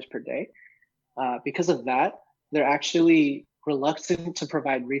of dollars per day, because of that, they're actually reluctant to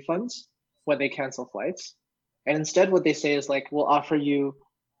provide refunds when they cancel flights. And instead, what they say is like, we'll offer you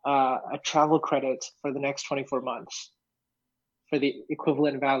a travel credit for the next 24 months for the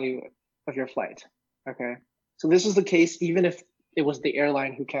equivalent value of your flight. Okay. So this is the case even if it was the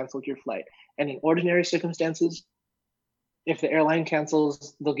airline who canceled your flight. And in ordinary circumstances, if the airline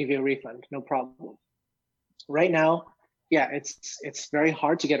cancels, they'll give you a refund, no problem. Right now, yeah, it's very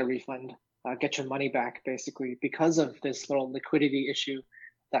hard to get a refund, get your money back basically because of this little liquidity issue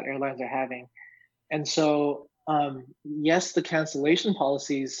that airlines are having. And so, yes, the cancellation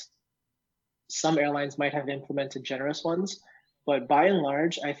policies, some airlines might have implemented generous ones, but by and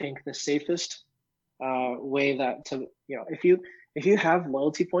large, I think the safest way that to if you have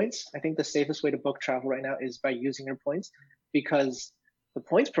loyalty points, I think the safest way to book travel right now is by using your points because the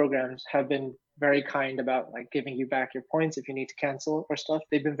points programs have been very kind about like giving you back your points if you need to cancel or stuff.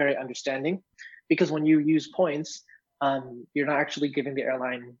 They've been very understanding because when you use points, you're not actually giving the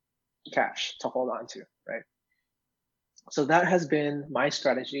airline cash to hold on to, right? So that has been my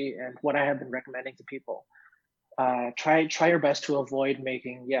strategy and what I have been recommending to people. Try your best to avoid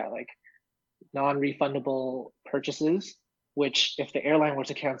making like non-refundable purchases, which if the airline were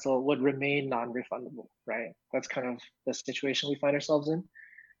to cancel would remain non-refundable, right? That's kind of the situation we find ourselves in.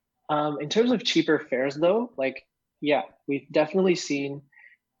 In terms of cheaper fares though, like, yeah, we've definitely seen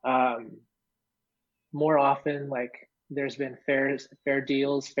um, more often like there's been fair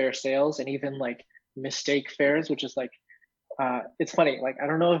deals, fair sales, and even like mistake fares, which is like it's funny. Like I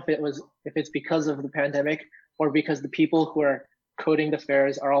don't know if it's because of the pandemic or because the people who are coding the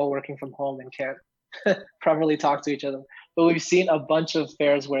fares are all working from home and can't properly talk to each other. But we've seen a bunch of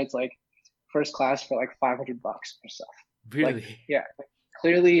fares where it's like first class for like $500 or stuff. Like Really? yeah,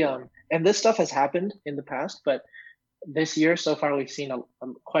 clearly. And this stuff has happened in the past, but this year so far we've seen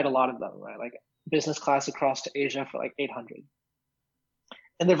quite a lot of them. Right, like business class across to Asia for like 800,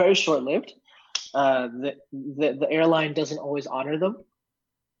 and they're very short lived. The airline doesn't always honor them,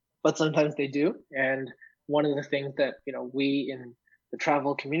 but sometimes they do. And one of the things that we in the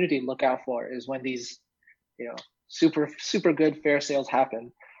travel community look out for is when these super good fare sales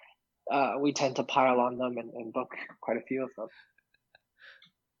happen. We tend to pile on them and book quite a few of them.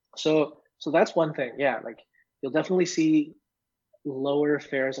 So that's one thing. Yeah, like you'll definitely see lower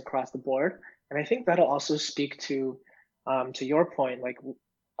fares across the board, and I think that'll also speak to your point, like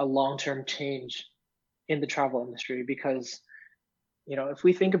a long-term change in the travel industry because if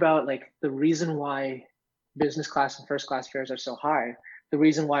we think about like the reason why business class and first class fares are so high, the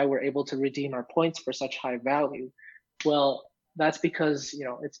reason why we're able to redeem our points for such high value, well, that's because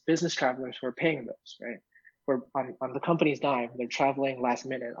it's business travelers who are paying those, right? We're on the company's dime. They're traveling last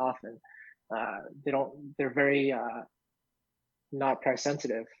minute often. They don't. They're very not price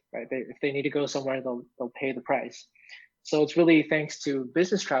sensitive, right? If they need to go somewhere, they'll pay the price. So it's really thanks to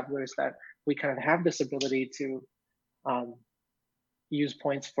business travelers that we kind of have this ability to um, use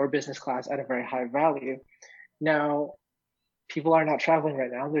points for business class at a very high value. Now, people are not traveling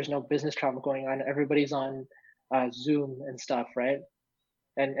right now. There's no business travel going on. Everybody's on Zoom and stuff, right?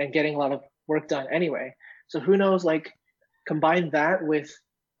 And getting a lot of work done anyway. So who knows, like combine that with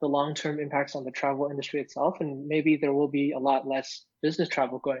the long-term impacts on the travel industry itself, and maybe there will be a lot less business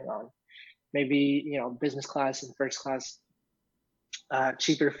travel going on. Maybe, business class and first class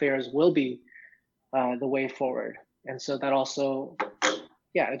cheaper fares will be the way forward. And so that also,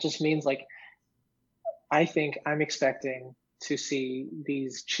 yeah, it just means like, I think I'm expecting to see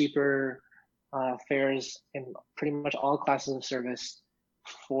these cheaper fares in pretty much all classes of service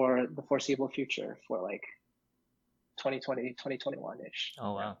for the foreseeable future, for like 2020, 2021-ish.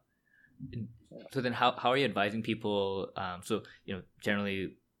 Oh, wow. So then how are you advising people? So,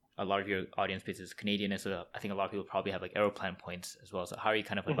 generally a lot of your audience base is Canadian, and so I think a lot of people probably have like Aeroplan points as well. So how are you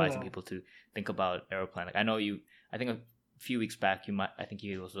kind of advising people to think about Aeroplan? Like I think a few weeks back, I think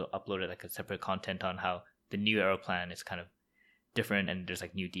you also uploaded like a separate content on how the new Aeroplan is kind of different and there's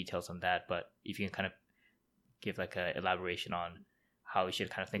like new details on that. But if you can kind of give like a elaboration on how we should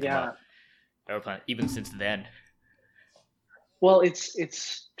kind of think about Aeroplan even since then. Well,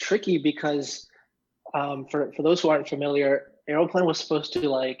 it's tricky because for those who aren't familiar, Aeroplan was supposed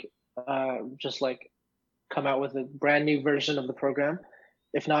to just come out with a brand new version of the program,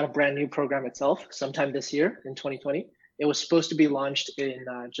 if not a brand new program itself, sometime this year in 2020. It was supposed to be launched in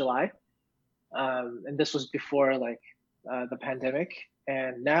July, and this was before the pandemic.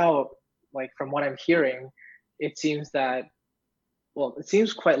 And now, from what I'm hearing, it seems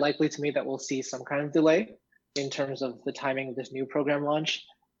quite likely to me that we'll see some kind of delay in terms of the timing of this new program launch,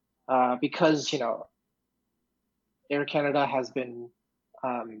 because Air Canada has been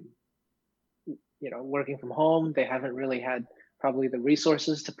working from home. They haven't really had probably the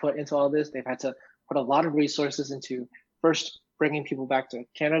resources to put into all this. They've had to put a lot of resources into first bringing people back to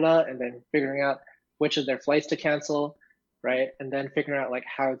Canada and then figuring out which of their flights to cancel, right? And then figuring out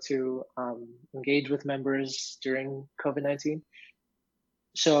how to engage with members during COVID-19.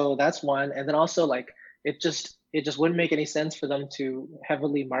 So that's one. And then also it just wouldn't make any sense for them to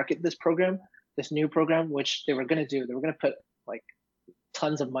heavily market this new program, which they were going to do. They were going to put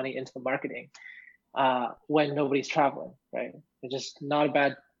tons of money into the marketing when nobody's traveling, right? It's just not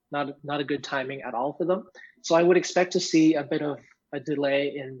a good timing at all for them. So I would expect to see a bit of a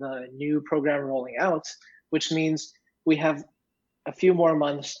delay in the new program rolling out, which means we have a few more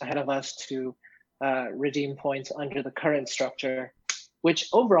months ahead of us to redeem points under the current structure, which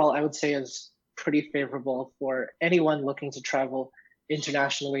overall I would say is pretty favorable for anyone looking to travel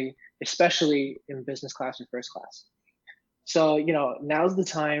internationally, especially in business class or first class. So, now's the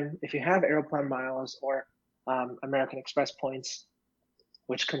time, if you have Aeroplan miles or American Express points,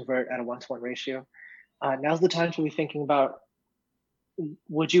 which convert at a 1-to-1 ratio, now's the time to be thinking about,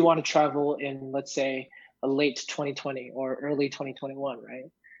 would you want to travel in, let's say, a late 2020 or early 2021,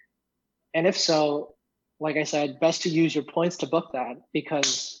 right? And if so, like I said, best to use your points to book that,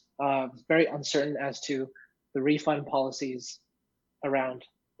 because it's very uncertain as to the refund policies around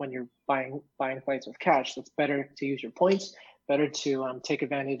when you're buying flights with cash. So it's better to use your points, better to take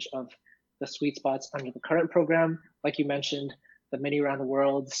advantage of the sweet spots under the current program, like you mentioned, the mini around the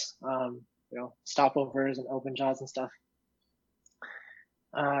worlds, stopovers and open jaws and stuff.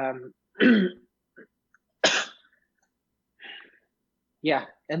 Yeah,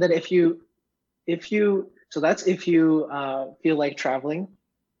 and then if you feel like traveling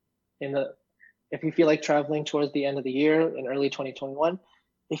if you feel like traveling towards the end of the year in early 2021.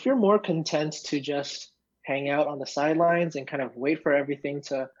 If you're more content to just hang out on the sidelines and kind of wait for everything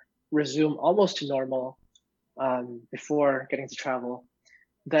to resume almost to normal before getting to travel,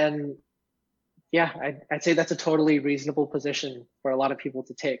 then yeah, I'd say that's a totally reasonable position for a lot of people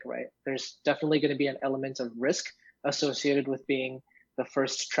to take, right? There's definitely going to be an element of risk associated with being the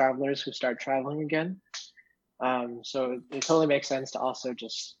first travelers who start traveling again. So it totally makes sense to also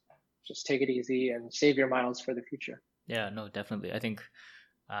just take it easy and save your miles for the future. Yeah, no, definitely. I think,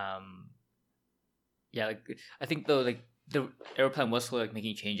 I think though, the Aeroplan was still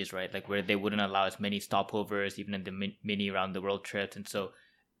making changes, right? Where they wouldn't allow as many stopovers, even in the mini around the world trips. And so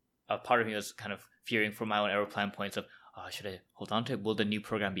a part of me was kind of fearing for my own Aeroplan points of, should I hold on to it? Will the new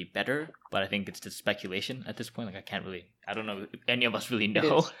program be better? But I think it's just speculation at this point. I don't know if any of us really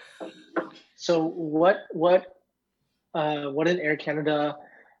know. So what an Air Canada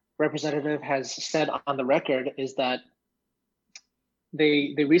representative has said on the record is that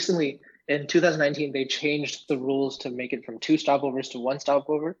they recently, in 2019 they changed the rules to make it from 2 stopovers to 1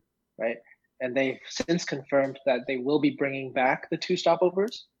 stopover, right? And they've since confirmed that they will be bringing back the 2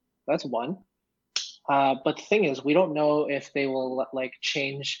 stopovers. That's one. But the thing is, we don't know if they will like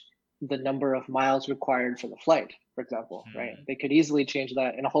change the number of miles required for the flight, for example, right? They could easily change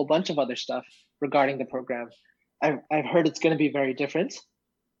that and a whole bunch of other stuff regarding the program. I've heard it's going to be very different.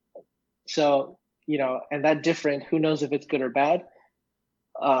 So, and that different, who knows if it's good or bad.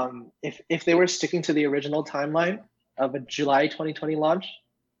 If they were sticking to the original timeline of a July 2020 launch,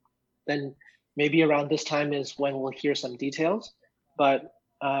 then maybe around this time is when we'll hear some details. But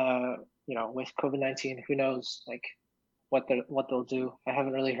with COVID-19, who knows like what they'll do. I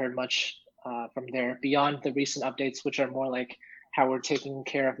haven't really heard much from there beyond the recent updates, which are more like how we're taking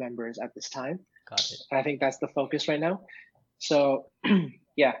care of members at this time. Got it. And I think that's the focus right now. So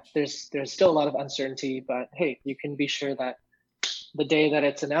yeah, there's still a lot of uncertainty, but hey, you can be sure that the day that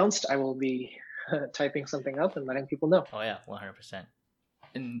it's announced, I will be typing something up and letting people know. Oh yeah, 100%.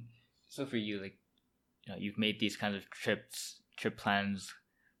 And so for you, like, you've made these kinds of trip plans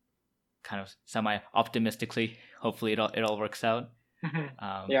kind of semi-optimistically. Hopefully it all works out.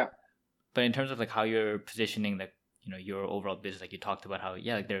 Yeah. But in terms of like how you're positioning like, your overall business, like you talked about how,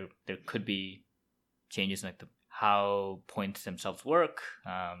 like there could be changes in like how points themselves work.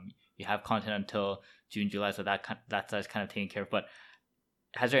 You have content until June, July, so that's kind of taken care of. But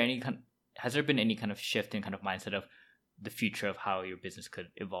has there been any kind of shift in kind of mindset of the future of how your business could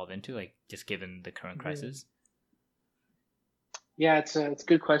evolve into, like just given the current crisis? Yeah, it's a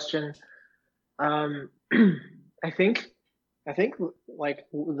good question. I think like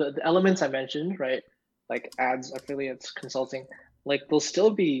the elements I mentioned, right? Like ads, affiliates, consulting, like they'll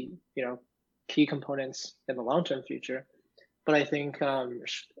still be, key components in the long-term future. But I think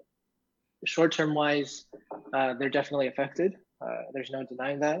short-term wise, they're definitely affected. There's no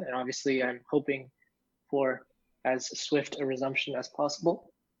denying that. And obviously I'm hoping for as swift a resumption as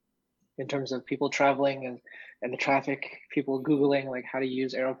possible in terms of people traveling and the traffic, people Googling like how to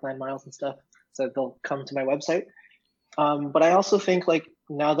use Aeroplan miles and stuff, so that they'll come to my website. But I also think like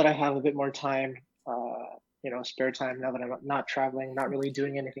now that I have a bit more time, spare time, now that I'm not traveling, not really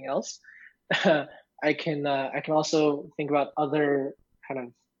doing anything else, I can also think about other kind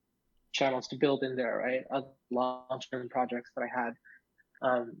of channels to build in there, right? Other long-term projects that I had,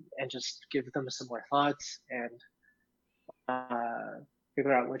 and just give them some more thoughts and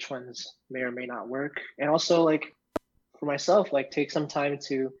figure out which ones may or may not work. And also like for myself, like take some time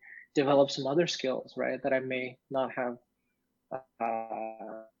to develop some other skills, right? That I may not have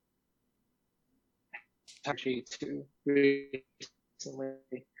actually to recently.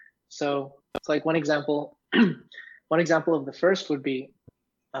 So it's like one example of the first would be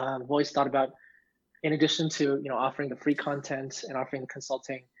I've always thought about, in addition to offering the free content and offering the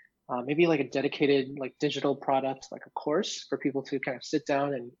consulting, maybe like a dedicated like digital product, like a course for people to kind of sit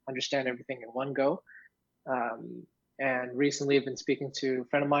down and understand everything in one go. And recently I've been speaking to a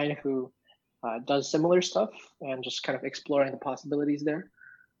friend of mine who does similar stuff and just kind of exploring the possibilities there.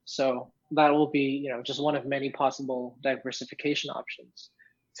 So that will be, just one of many possible diversification options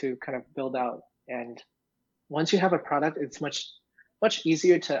to kind of build out. And once you have a product, it's much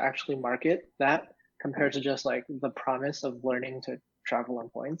easier to actually market that compared to just like the promise of learning to travel on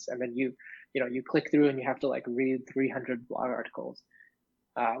points. And then you click through and you have to like read 300 blog articles.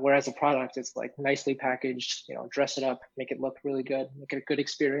 Whereas a product, it's like nicely packaged, dress it up, make it look really good, make it a good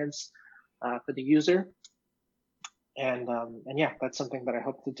experience for the user. And yeah, that's something that I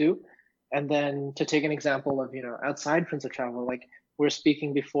hope to do. And then to take an example of, outside Prince of Travel, like we're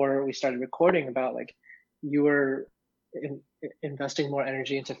speaking before we started recording about like you were investing more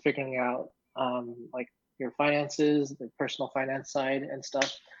energy into figuring out like your finances, the personal finance side and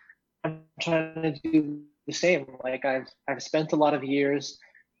stuff. I'm trying to do the same. Like I've spent a lot of years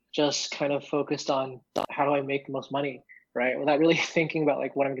just kind of focused on how do I make the most money, right? Without really thinking about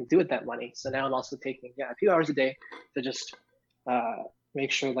like what I'm going to do with that money. So now I'm also taking a few hours a day to just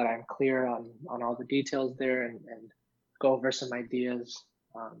make sure that I'm clear on all the details there and go over some ideas.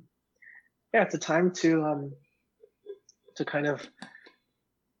 Yeah, it's a time to kind of,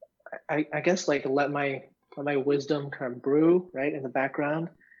 I guess like let my wisdom kind of brew right in the background,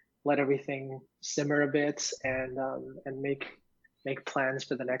 let everything simmer a bit, and make plans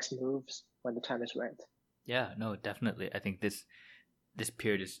for the next moves when the time is right. Yeah, no, definitely. I think this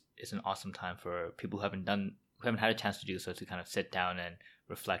period is an awesome time for people who haven't had a chance to do so to kind of sit down and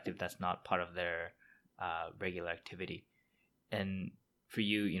reflect if that's not part of their regular activity. And for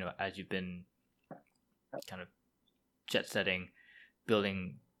you, as you've been kind of jet setting,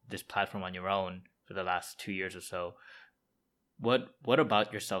 building this platform on your own for the last 2 years or so, What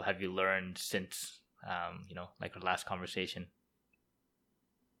about yourself have you learned since like our last conversation?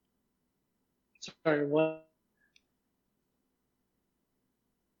 Sorry, what?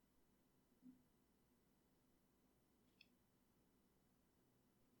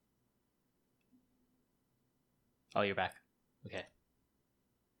 Oh, you're back. Okay.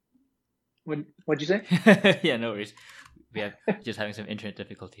 What'd you say? Yeah, no worries. We have just having some internet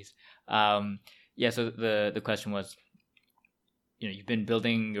difficulties. Yeah. So the question was, you've been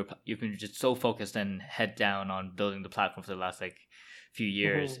just so focused and head down on building the platform for the last like few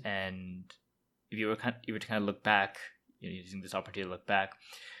years, Hmm. and if you were to kind of look back, using this opportunity to look back,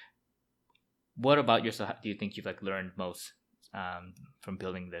 what about yourself do you think you've like learned most from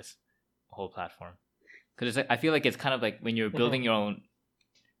building this whole platform? Because I feel like it's kind of like when you're building Hmm. your own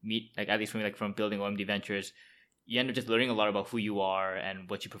meet, like at least for me, like from building OMD Ventures, you end up just learning a lot about who you are and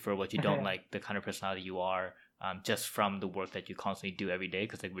what you prefer, what you don't Hmm. like, the kind of personality you are, just from the work that you constantly do every day.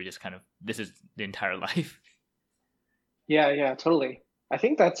 Because like we're just kind of this is the entire life. Yeah, yeah, totally. I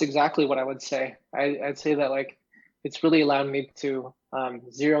think that's exactly what I would say. I'd say that like it's really allowed me to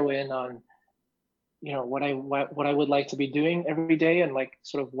zero in on what I would like to be doing every day, and like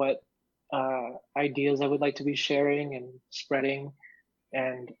sort of what ideas I would like to be sharing and spreading,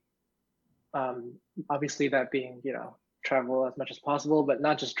 and um, obviously that being travel as much as possible, but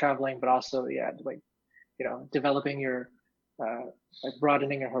not just traveling, but also yeah, like developing your uh, like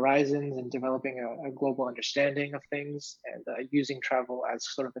broadening your horizons and developing a global understanding of things, and using travel as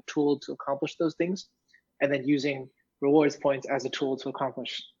sort of a tool to accomplish those things, and then using rewards points as a tool to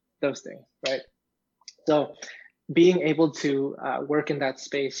accomplish those things, right? So being able to work in that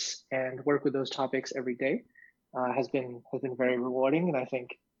space and work with those topics every day has been very rewarding, and I think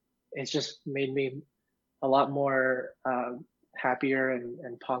it's just made me a lot more happier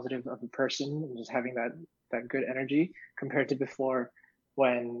and positive of a person, and just having that good energy compared to before,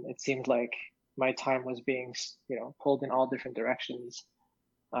 when it seemed like my time was being pulled in all different directions.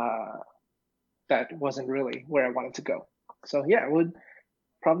 Uh, that wasn't really where I wanted to go. So yeah, it would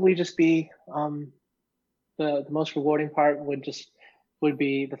probably just be the most rewarding part would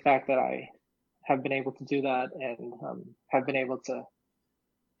be the fact that I have been able to do that, and have been able to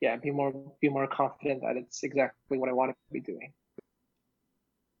yeah be more confident that it's exactly what I want to be doing.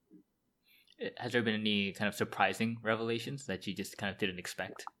 Has there been any kind of surprising revelations that you just kind of didn't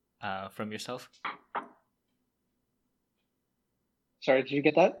expect from yourself? Sorry, did you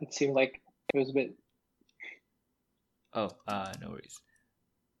get that? It seemed like it was a bit. Oh, no worries.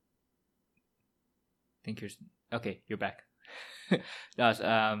 Think you're okay. You're back. No,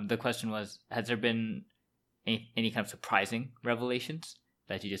 the question was: has there been any kind of surprising revelations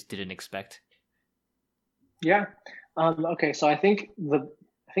that you just didn't expect? Yeah. Okay, so I think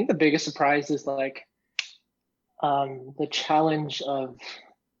the biggest surprise is like the challenge of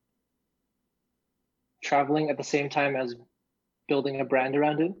traveling at the same time as building a brand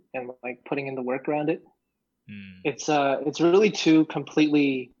around it and like putting in the work around it. Hmm. It's really two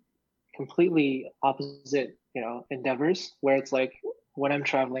completely opposite endeavors, where it's like when I'm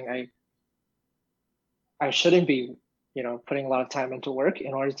traveling, I shouldn't be putting a lot of time into work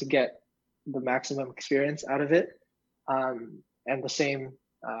in order to get the maximum experience out of it. And the same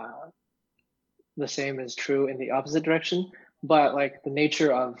is true in the opposite direction. But like the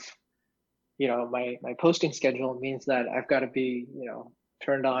nature of my posting schedule means that I've got to be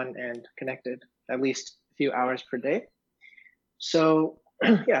turned on and connected at least a few hours per day. So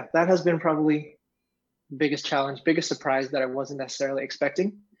yeah, that has been probably biggest challenge, biggest surprise that I wasn't necessarily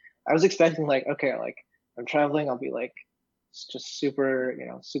expecting. I was expecting like, okay, like I'm traveling, I'll be like just super,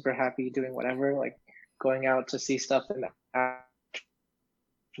 super happy doing whatever, like going out to see stuff in the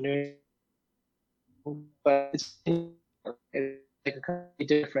afternoon. But it's like a completely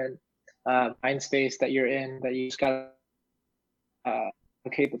different mind space that you're in, that you just gotta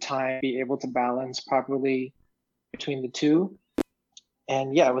allocate the time, be able to balance properly between the two.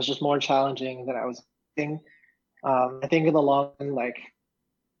 And yeah, it was just more challenging than I was thinking. I think in the long run, like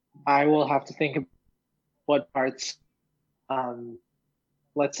I will have to think of what parts, um,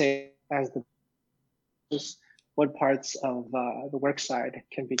 let's say, as the just what parts of the work side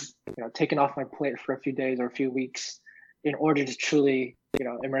can be, taken off my plate for a few days or a few weeks, in order to truly,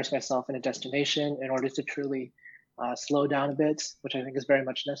 immerse myself in a destination, in order to truly slow down a bit, which I think is very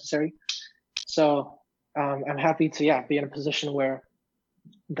much necessary. So I'm happy to, yeah, be in a position where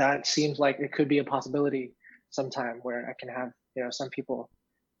that seems like it could be a possibility sometime, where I can have, some people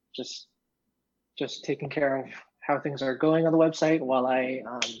just taking care of how things are going on the website, while I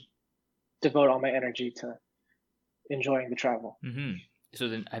devote all my energy to enjoying the travel. Mm-hmm. So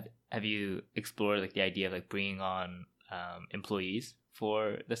then, have you explored like the idea of like bringing on employees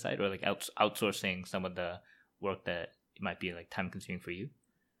for the site, or like outsourcing some of the work that might be like time consuming for you?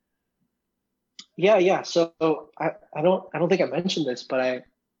 Yeah. So I don't think I mentioned this, but I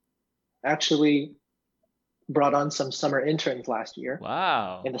actually brought on some summer interns last year in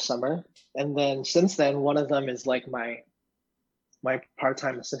Wow. the summer, and then since then, one of them is like my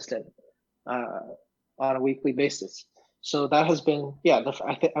part-time assistant uh, on a weekly basis. So that has been, yeah,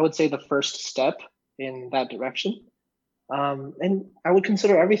 I would say the first step in that direction. And I would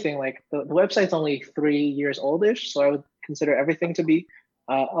consider everything like the website's only 3 years oldish, so I would consider everything to be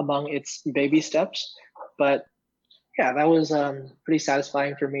among its baby steps. But yeah, that was pretty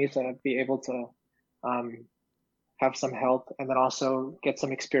satisfying for me to be able to um, have some help and then also get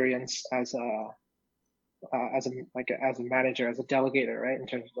some experience as a manager, as a delegator, right? In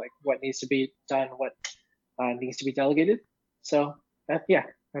terms of like what needs to be done, what needs to be delegated. So yeah,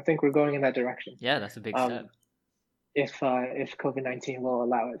 I think we're going in that direction. Yeah, that's a big Um, step. if COVID-19 will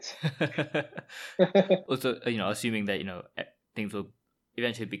allow it. Also, assuming that things will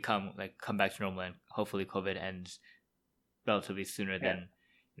eventually come back to normal, and hopefully COVID ends relatively sooner Yeah.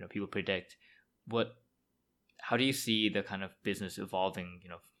 than people predict. How do you see the kind of business evolving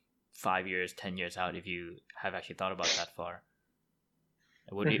 5 years, 10 years out, if you have actually thought about that far?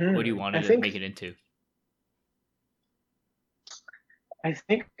 What do you want I to think make it into? I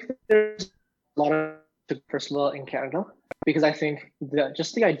think there's a lot of first of all in Canada because I think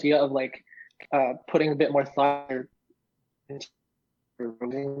just the idea of like putting a bit more thought into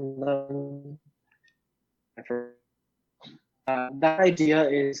them for that idea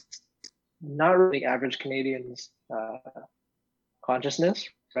is not really the average Canadian's consciousness,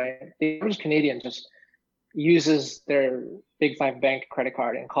 right? The average Canadian just uses their big five bank credit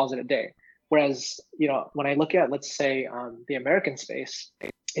card and calls it a day. Whereas, when I look at, let's say, the American space,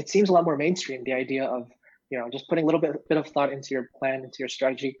 it seems a lot more mainstream. The idea of, just putting a little bit of thought into your plan, into your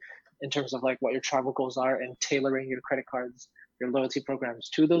strategy, in terms of like what your travel goals are, and tailoring your credit cards, your loyalty programs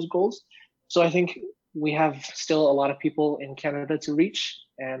to those goals. So I think we have still a lot of people in Canada to reach,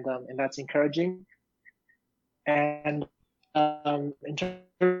 and that's encouraging. And in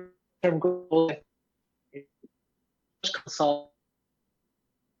terms of goals, consult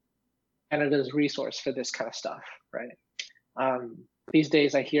Canada's resource for this kind of stuff, right? These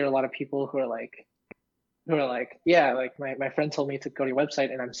days, I hear a lot of people who are like, yeah, like my friend told me to go to your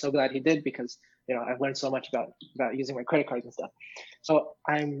website, and I'm so glad he did because I've learned so much about using my credit cards and stuff. So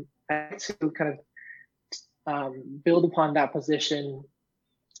I to kind of build upon that position,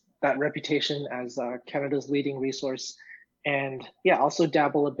 that reputation as Canada's leading resource, and yeah, also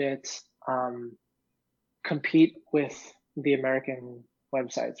dabble a bit, compete with the American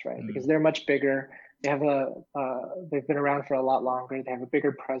websites, right? Because they're much bigger. They have they've been around for a lot longer. They have a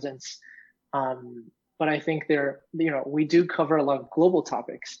bigger presence. But I think we do cover a lot of global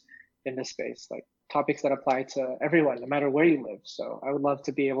topics in this space, like topics that apply to everyone, no matter where you live. So I would love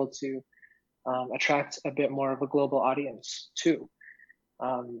to be able to attract a bit more of a global audience too.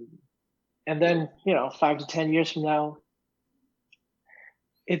 And then 5 to 10 years from now,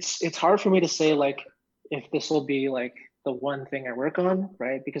 it's hard for me to say like if this will be like the one thing I work on,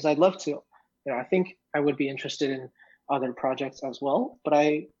 right? Because I'd love to. I think I would be interested in other projects as well, but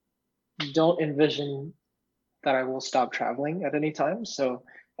I don't envision that I will stop traveling at any time. So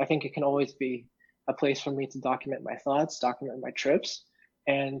I think it can always be a place for me to document my thoughts, document my trips.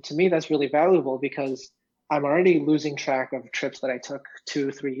 And to me, that's really valuable because I'm already losing track of trips that I took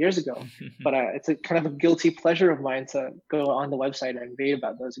 2, 3 years ago. But it's a kind of a guilty pleasure of mine to go on the website and read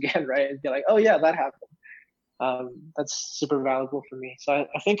about those again, right? And be like, oh yeah, that happened. That's super valuable for me. So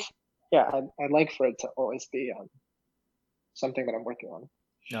I think, yeah, I'd like for it to always be something that I'm working on.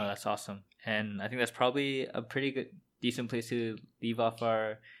 No, that's awesome. And I think that's probably a pretty good, decent place to leave off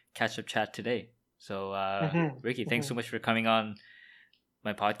our catch-up chat today. So, Ricky, thanks so much for coming on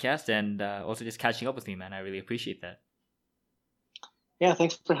my podcast and also just catching up with me, man. I really appreciate that. Yeah,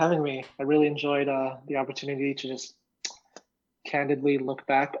 thanks for having me. I really enjoyed the opportunity to just candidly look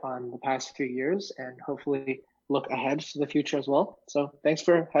back on the past few years and hopefully look ahead to the future as well. So thanks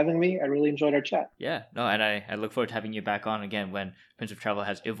for having me. I really enjoyed our chat. Yeah, no, and I look forward to having you back on again when Prince of Travel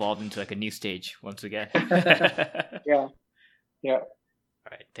has evolved into like a new stage once again. Yeah. All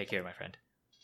right, take care, my friend.